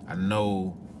because I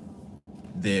know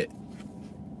that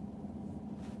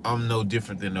I'm no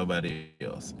different than nobody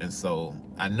else. And so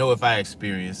I know if I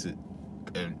experience it,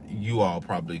 and you all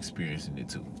probably experiencing it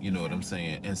too, you know what I'm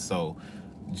saying? And so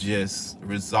just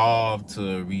resolve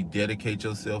to rededicate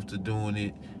yourself to doing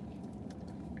it.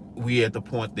 We at the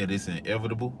point that it's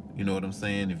inevitable, you know what I'm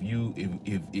saying?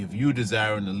 If you're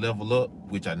desiring to level up,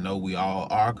 which I know we all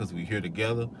are because we're here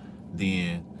together,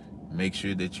 then make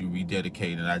sure that you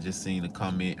rededicate. And I just seen a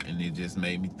comment, and it just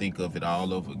made me think of it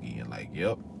all over again. Like,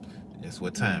 yep, that's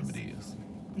what time it is.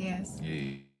 Yes.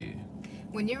 Yeah.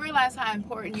 When you realize how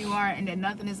important you are and that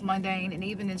nothing is mundane, and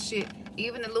even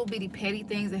even the little bitty petty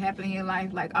things that happen in your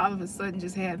life, like all of a sudden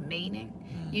just have meaning.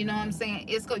 You know what I'm saying?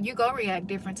 You go react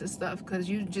different to stuff because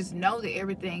you just know that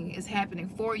everything is happening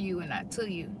for you and not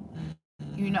to you.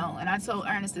 You know, and I told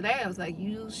Ernest today, I was like,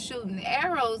 you shooting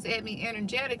arrows at me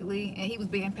energetically, and he was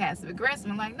being passive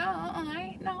aggressive. I'm like, no,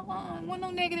 I want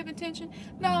no negative intention.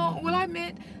 No, well, I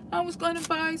meant I was going to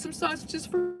buy some sausages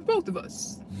for both of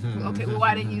us. Okay, well,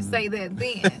 why didn't you say that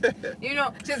then? You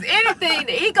know, just anything,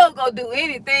 the ego go do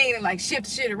anything and like shift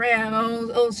shit around.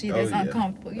 Oh shit, that's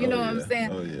uncomfortable. You know what I'm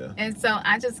saying? Oh, yeah. And so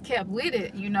I just kept with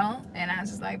it, you know, and I was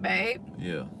just like, babe.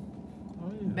 Yeah.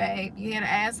 Babe, you had an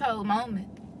asshole moment.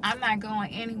 I'm not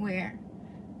going anywhere.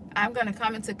 I'm going to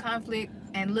come into conflict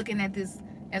and looking at this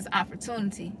as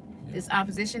opportunity. Yeah. This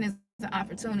opposition is an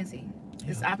opportunity. Yeah.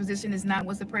 This opposition is not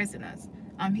what's oppressing us.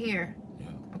 I'm here. Yeah.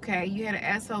 Okay, you had an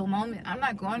asshole moment. I'm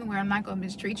not going anywhere. I'm not going to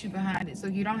mistreat you behind it. So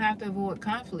you don't have to avoid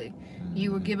conflict.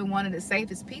 You were given one of the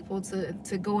safest people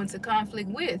to go into conflict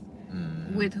with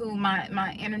who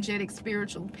my energetic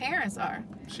spiritual parents are.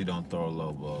 She don't throw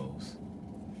low blows.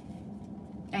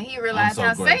 And he realized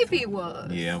how safe he was.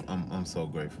 Yeah, I'm so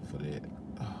grateful for that.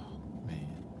 Oh man,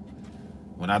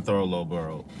 when I throw low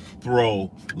blows,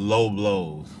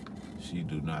 she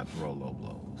do not throw low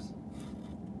blows.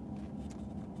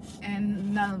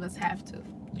 And none of us have to.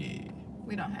 Yeah.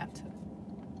 We don't have to.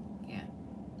 Yeah.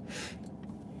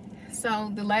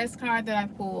 So the last card that I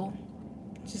pulled,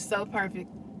 just so perfect,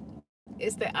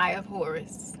 is the Eye of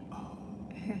Horus. Oh.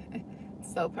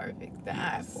 So perfect, the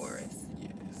Eye of Horus.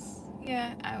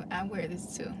 Yeah, I wear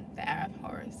this too, the Eye of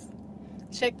Horus.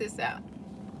 Check this out.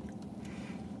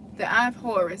 The Eye of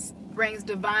Horus brings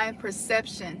divine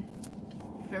perception.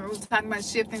 Remember we were talking about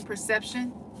shifting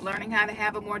perception, learning how to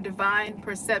have a more divine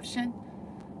perception.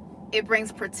 It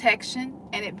brings protection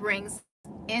and it brings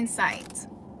insight.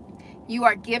 You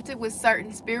are gifted with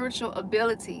certain spiritual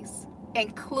abilities,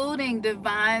 including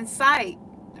divine sight.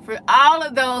 For all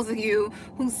of those of you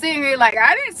who sit here like,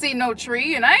 I didn't see no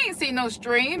tree and I ain't see no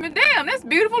stream, and damn, that's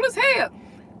beautiful as hell.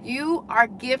 You are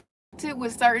gifted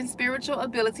with certain spiritual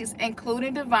abilities,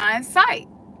 including divine sight.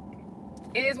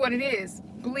 It is what it is.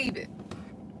 Believe it.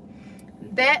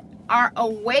 That are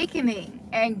awakening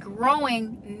and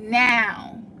growing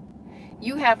now.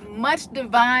 You have much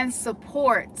divine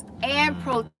support and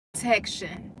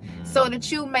protection, so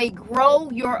that you may grow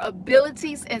your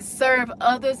abilities and serve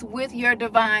others with your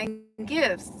divine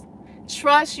gifts.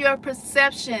 Trust your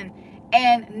perception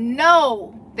and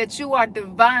know that you are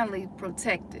divinely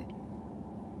protected.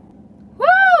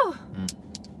 Woo!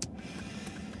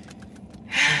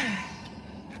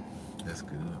 That's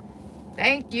good.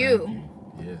 Thank you. Thank you.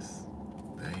 Yes.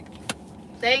 Thank you.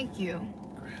 Thank you.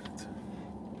 Gratitude.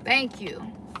 Thank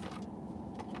you.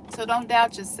 So don't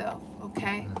doubt yourself,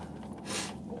 okay?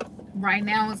 Right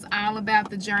now, it's all about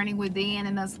the journey within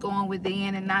and us going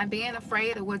within and not being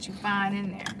afraid of what you find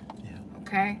in there. Yeah.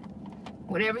 Okay?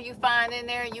 Whatever you find in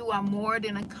there, you are more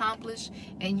than accomplished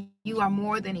and you are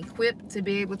more than equipped to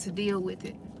be able to deal with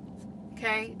it.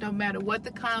 Okay? No matter what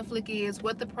the conflict is,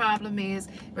 what the problem is,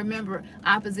 remember,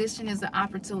 opposition is an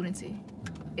opportunity.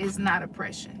 It's not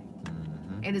oppression.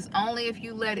 It is only if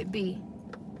you let it be.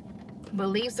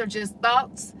 Beliefs are just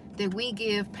thoughts that we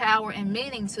give power and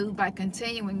meaning to by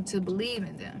continuing to believe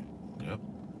in them. Yep.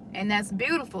 And that's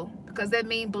beautiful because that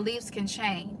means beliefs can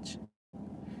change.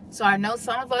 So I know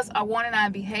some of us are wanting our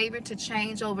behavior to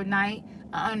change overnight.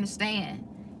 I understand.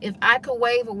 If I could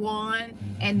wave a wand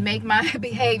and make my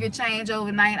behavior change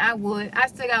overnight, I would. I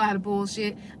still got a lot of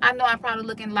bullshit. I know I probably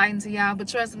look enlightened to y'all, but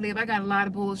trust me, I got a lot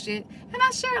of bullshit. And I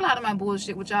share a lot of my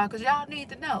bullshit with y'all because y'all need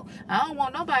to know. I don't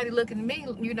want nobody looking at me,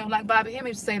 you know, like Bobby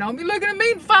Hemmings say, don't be looking at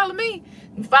me and follow me.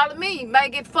 And follow me, you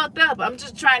might get fucked up. I'm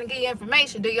just trying to get you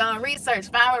information. Do your own research.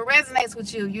 Find what resonates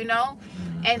with you, you know?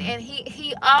 And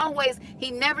he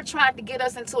never tried to get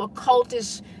us into a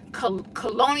cultish,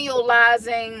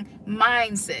 colonializing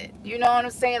mindset, you know what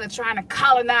I'm saying, of trying to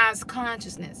colonize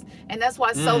consciousness. And that's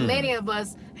why so many of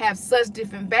us have such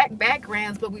different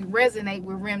backgrounds, but we resonate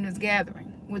with Remnants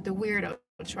Gathering, with the weirdo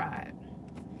tribe.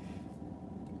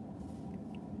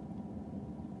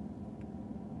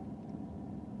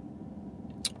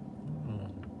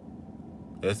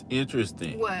 That's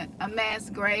interesting. What, a mass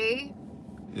grave?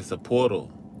 It's a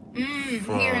portal.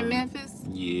 Here in Memphis?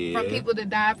 Yeah. From people that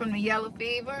died from the yellow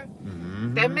fever?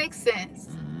 That makes sense.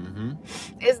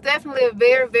 It's definitely a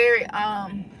very, very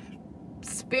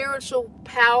spiritual,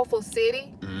 powerful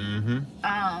city.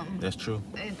 That's true.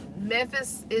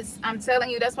 Memphis is, I'm telling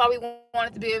you, that's why we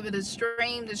wanted to be able to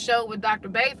stream the show with Dr.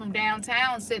 Bay from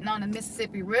downtown, sitting on the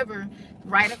Mississippi River,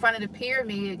 right in front of the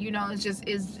pyramid. You know, it's just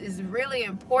is really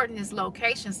important, this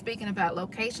location, speaking about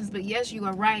locations. But yes, you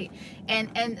are right.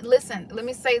 And listen, let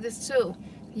me say this too.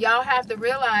 Y'all have to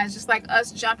realize, just like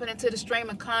us jumping into the stream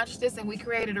of consciousness and we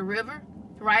created a river,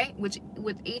 right? Which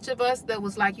with each of us that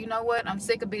was like, you know what, I'm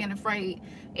sick of being afraid.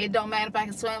 It don't matter if I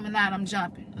can swim or not, I'm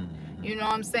jumping. You know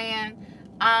what I'm saying?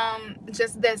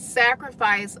 Just that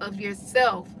sacrifice of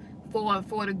yourself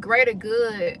for the greater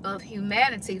good of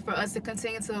humanity, for us to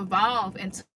continue to evolve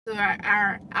into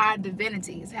our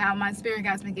divinity, is how my spirit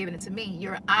guide's been giving it to me.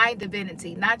 Your I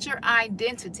divinity, not your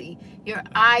identity, your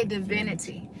I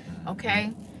divinity.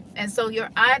 Okay? And so your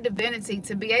I divinity,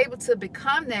 to be able to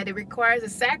become that, it requires a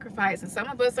sacrifice. And some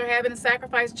of us are having to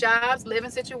sacrifice jobs,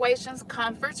 living situations,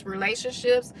 comforts,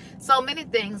 relationships, so many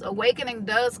things. Awakening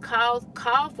does call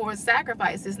for a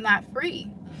sacrifice. It's not free.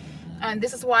 And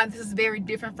this is why this is very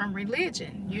different from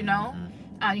religion, you know.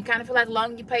 You kind of feel like the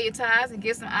longer you pay your tithes and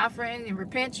get some offering and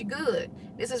repent, you're good.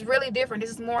 This is really different. This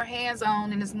is more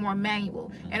hands-on and it's more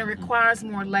manual. And it requires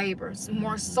more labor,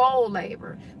 more soul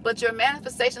labor. But your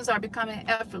manifestations are becoming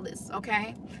effortless,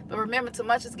 okay? But remember, too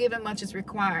much is given, much is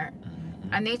required.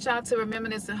 I need y'all to remember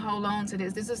this and hold on to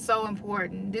this. This is so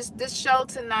important. This show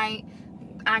tonight,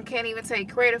 I can't even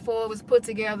take credit for. It was put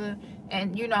together.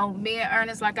 And, you know, me and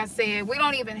Ernest, like I said, we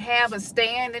don't even have a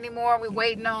stand anymore. We're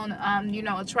waiting on, you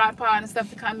know, a tripod and stuff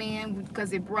to come in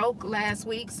because it broke last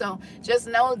week. So just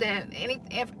know that any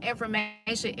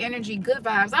information, energy, good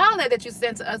vibes, all that you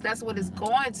sent to us, that's what it's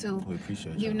going to. We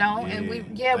appreciate you know,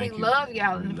 yeah, and we love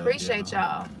y'all and appreciate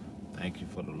y'all. Thank you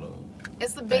for the love.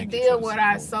 It's a big deal what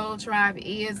our soul tribe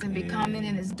is and becoming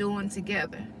and is doing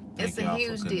together. It's a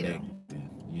huge deal.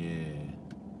 Yeah.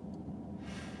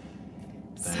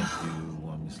 Thank you,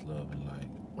 One Miss Love and Light.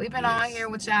 We've been on here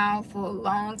with y'all for a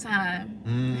long time.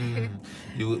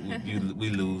 We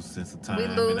lose sense of time. We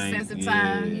lose sense of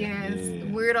time, yes. Yeah.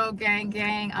 Weirdo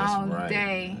gang all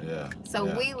day. Yeah. So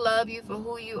we love you for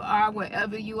who you are,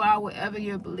 wherever you are, whatever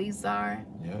your beliefs are.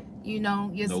 Yep. You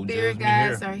know, your spirit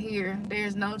guides are here.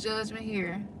 There's no judgment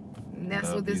here. And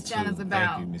that's what this channel's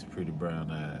about. Thank you, Miss Pretty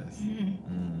Brown Eyes.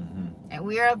 And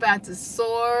we are about to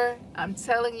soar. I'm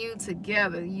telling you,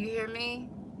 together. You hear me?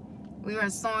 We are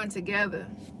soaring together.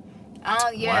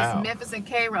 Oh yes, wow. Memphis and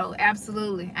Cairo,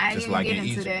 absolutely. I didn't even get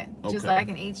into that. Okay. Just like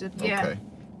in Egypt, yeah. Okay.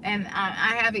 And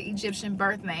I have an Egyptian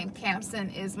birth name.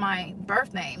 Kamson is my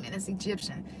birth name, and it's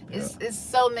Egyptian. It's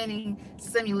so many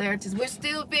similarities. We're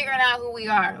still figuring out who we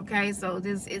are, okay? So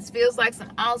it feels like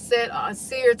some offset or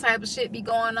seer type of shit be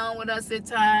going on with us at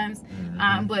times.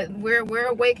 But we're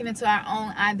awakening to our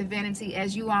own divinity,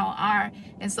 as you all are.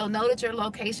 And so know that your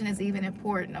location is even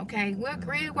important, okay? We're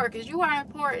creative workers. You are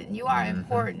important. You are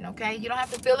important, okay? You don't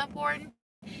have to feel important.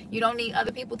 You don't need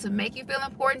other people to make you feel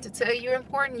important, to tell you you're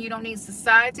important. You don't need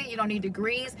society. You don't need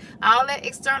degrees. All that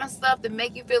external stuff to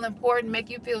make you feel important, make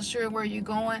you feel sure where you're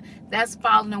going, that's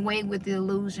falling away with the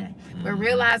illusion. We're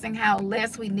realizing how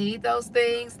less we need those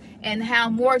things and how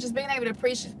more just being able to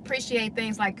appreciate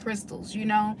things like crystals, you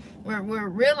know. We're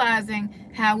realizing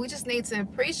how we just need to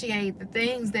appreciate the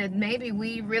things that maybe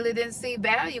we really didn't see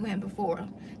value in before.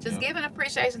 Just giving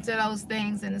appreciation to those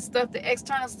things, and the stuff, the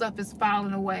external stuff is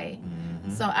falling away.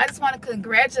 So I just want to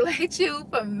congratulate you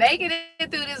for making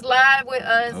it through this live with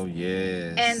us. Oh,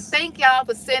 yes. And thank y'all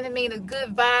for sending me the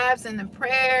good vibes and the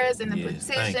prayers and the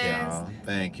petitions.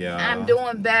 Thank y'all. I'm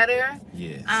doing better.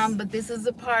 Yes. But this is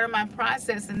a part of my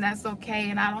process, and that's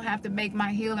okay. And I don't have to make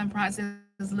my healing process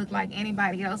look like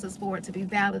anybody else's for it to be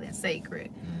valid and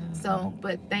sacred. So,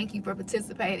 but thank you for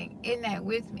participating in that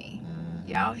with me.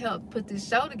 Y'all helped put this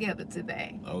show together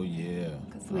today. Oh, yeah.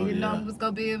 Because we didn't know we was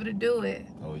going to be able to do it.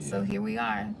 Oh, yeah. So here we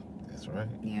are. That's right.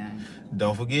 Yeah.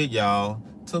 Don't forget, y'all,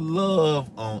 to love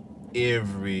on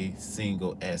every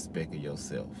single aspect of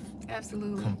yourself.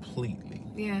 Absolutely. Completely.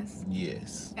 Yes.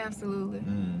 Yes. Absolutely.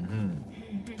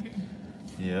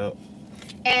 Yep.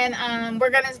 And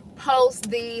we're going to post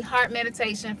the heart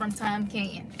meditation from Tom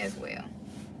Kenyon as well.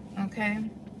 Okay?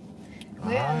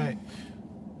 All right.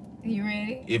 You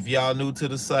ready? If y'all new to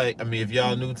the site, if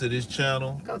y'all new to this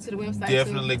channel, go to the website.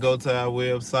 Definitely go to our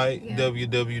website,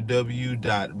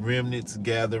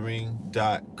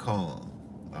 www.remnantsgathering.com.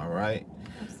 All right?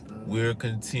 Absolutely. We're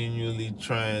continually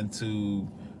trying to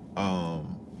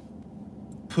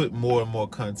put more and more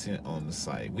content on the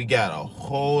site. We got a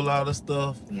whole lot of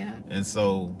stuff. Yeah. And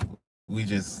so we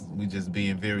just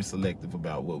being very selective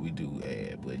about what we do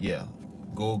add. But yeah,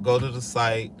 go to the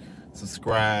site,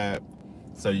 subscribe,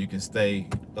 so you can stay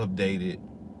updated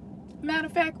Matter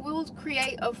of fact, we'll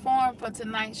create a forum for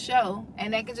tonight's show,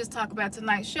 and they can just talk about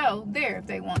tonight's show there if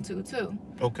they want to too.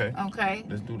 Okay. Okay.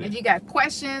 Let's do that. If you got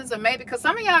questions, or maybe because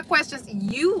some of y'all questions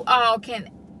you all can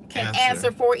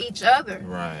answer for each other.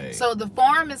 Right. So the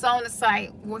forum is on the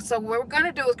site. So what we're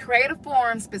gonna do is create a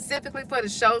forum specifically for the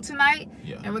show tonight,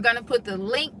 and we're gonna put the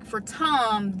link for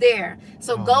Tom there.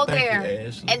 So go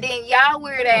there, and then y'all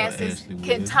weird asses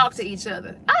can talk to each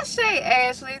other. I say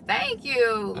Ashley, thank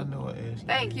you. I know Ashley.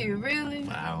 Thank you, really.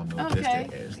 I don't know. Okay.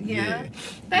 That's Ashley. Yeah.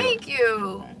 Thank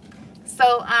you.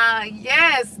 So,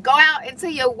 yes, go out into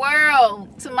your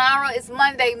world. Tomorrow is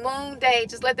Monday, Moon Day.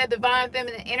 Just let that divine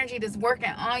feminine energy that's working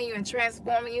on you and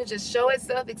transforming you just show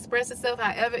itself, express itself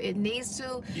however it needs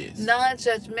to. Yes.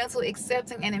 Non-judgmental,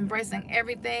 accepting and embracing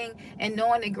everything, and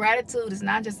knowing that gratitude is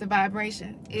not just a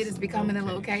vibration. It is becoming a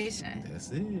location.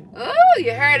 That's it. Oh,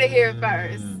 you heard it here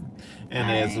first. And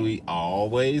as we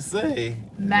always say,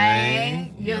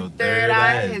 man, your third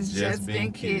eye has just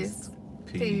been kissed.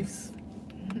 Peace.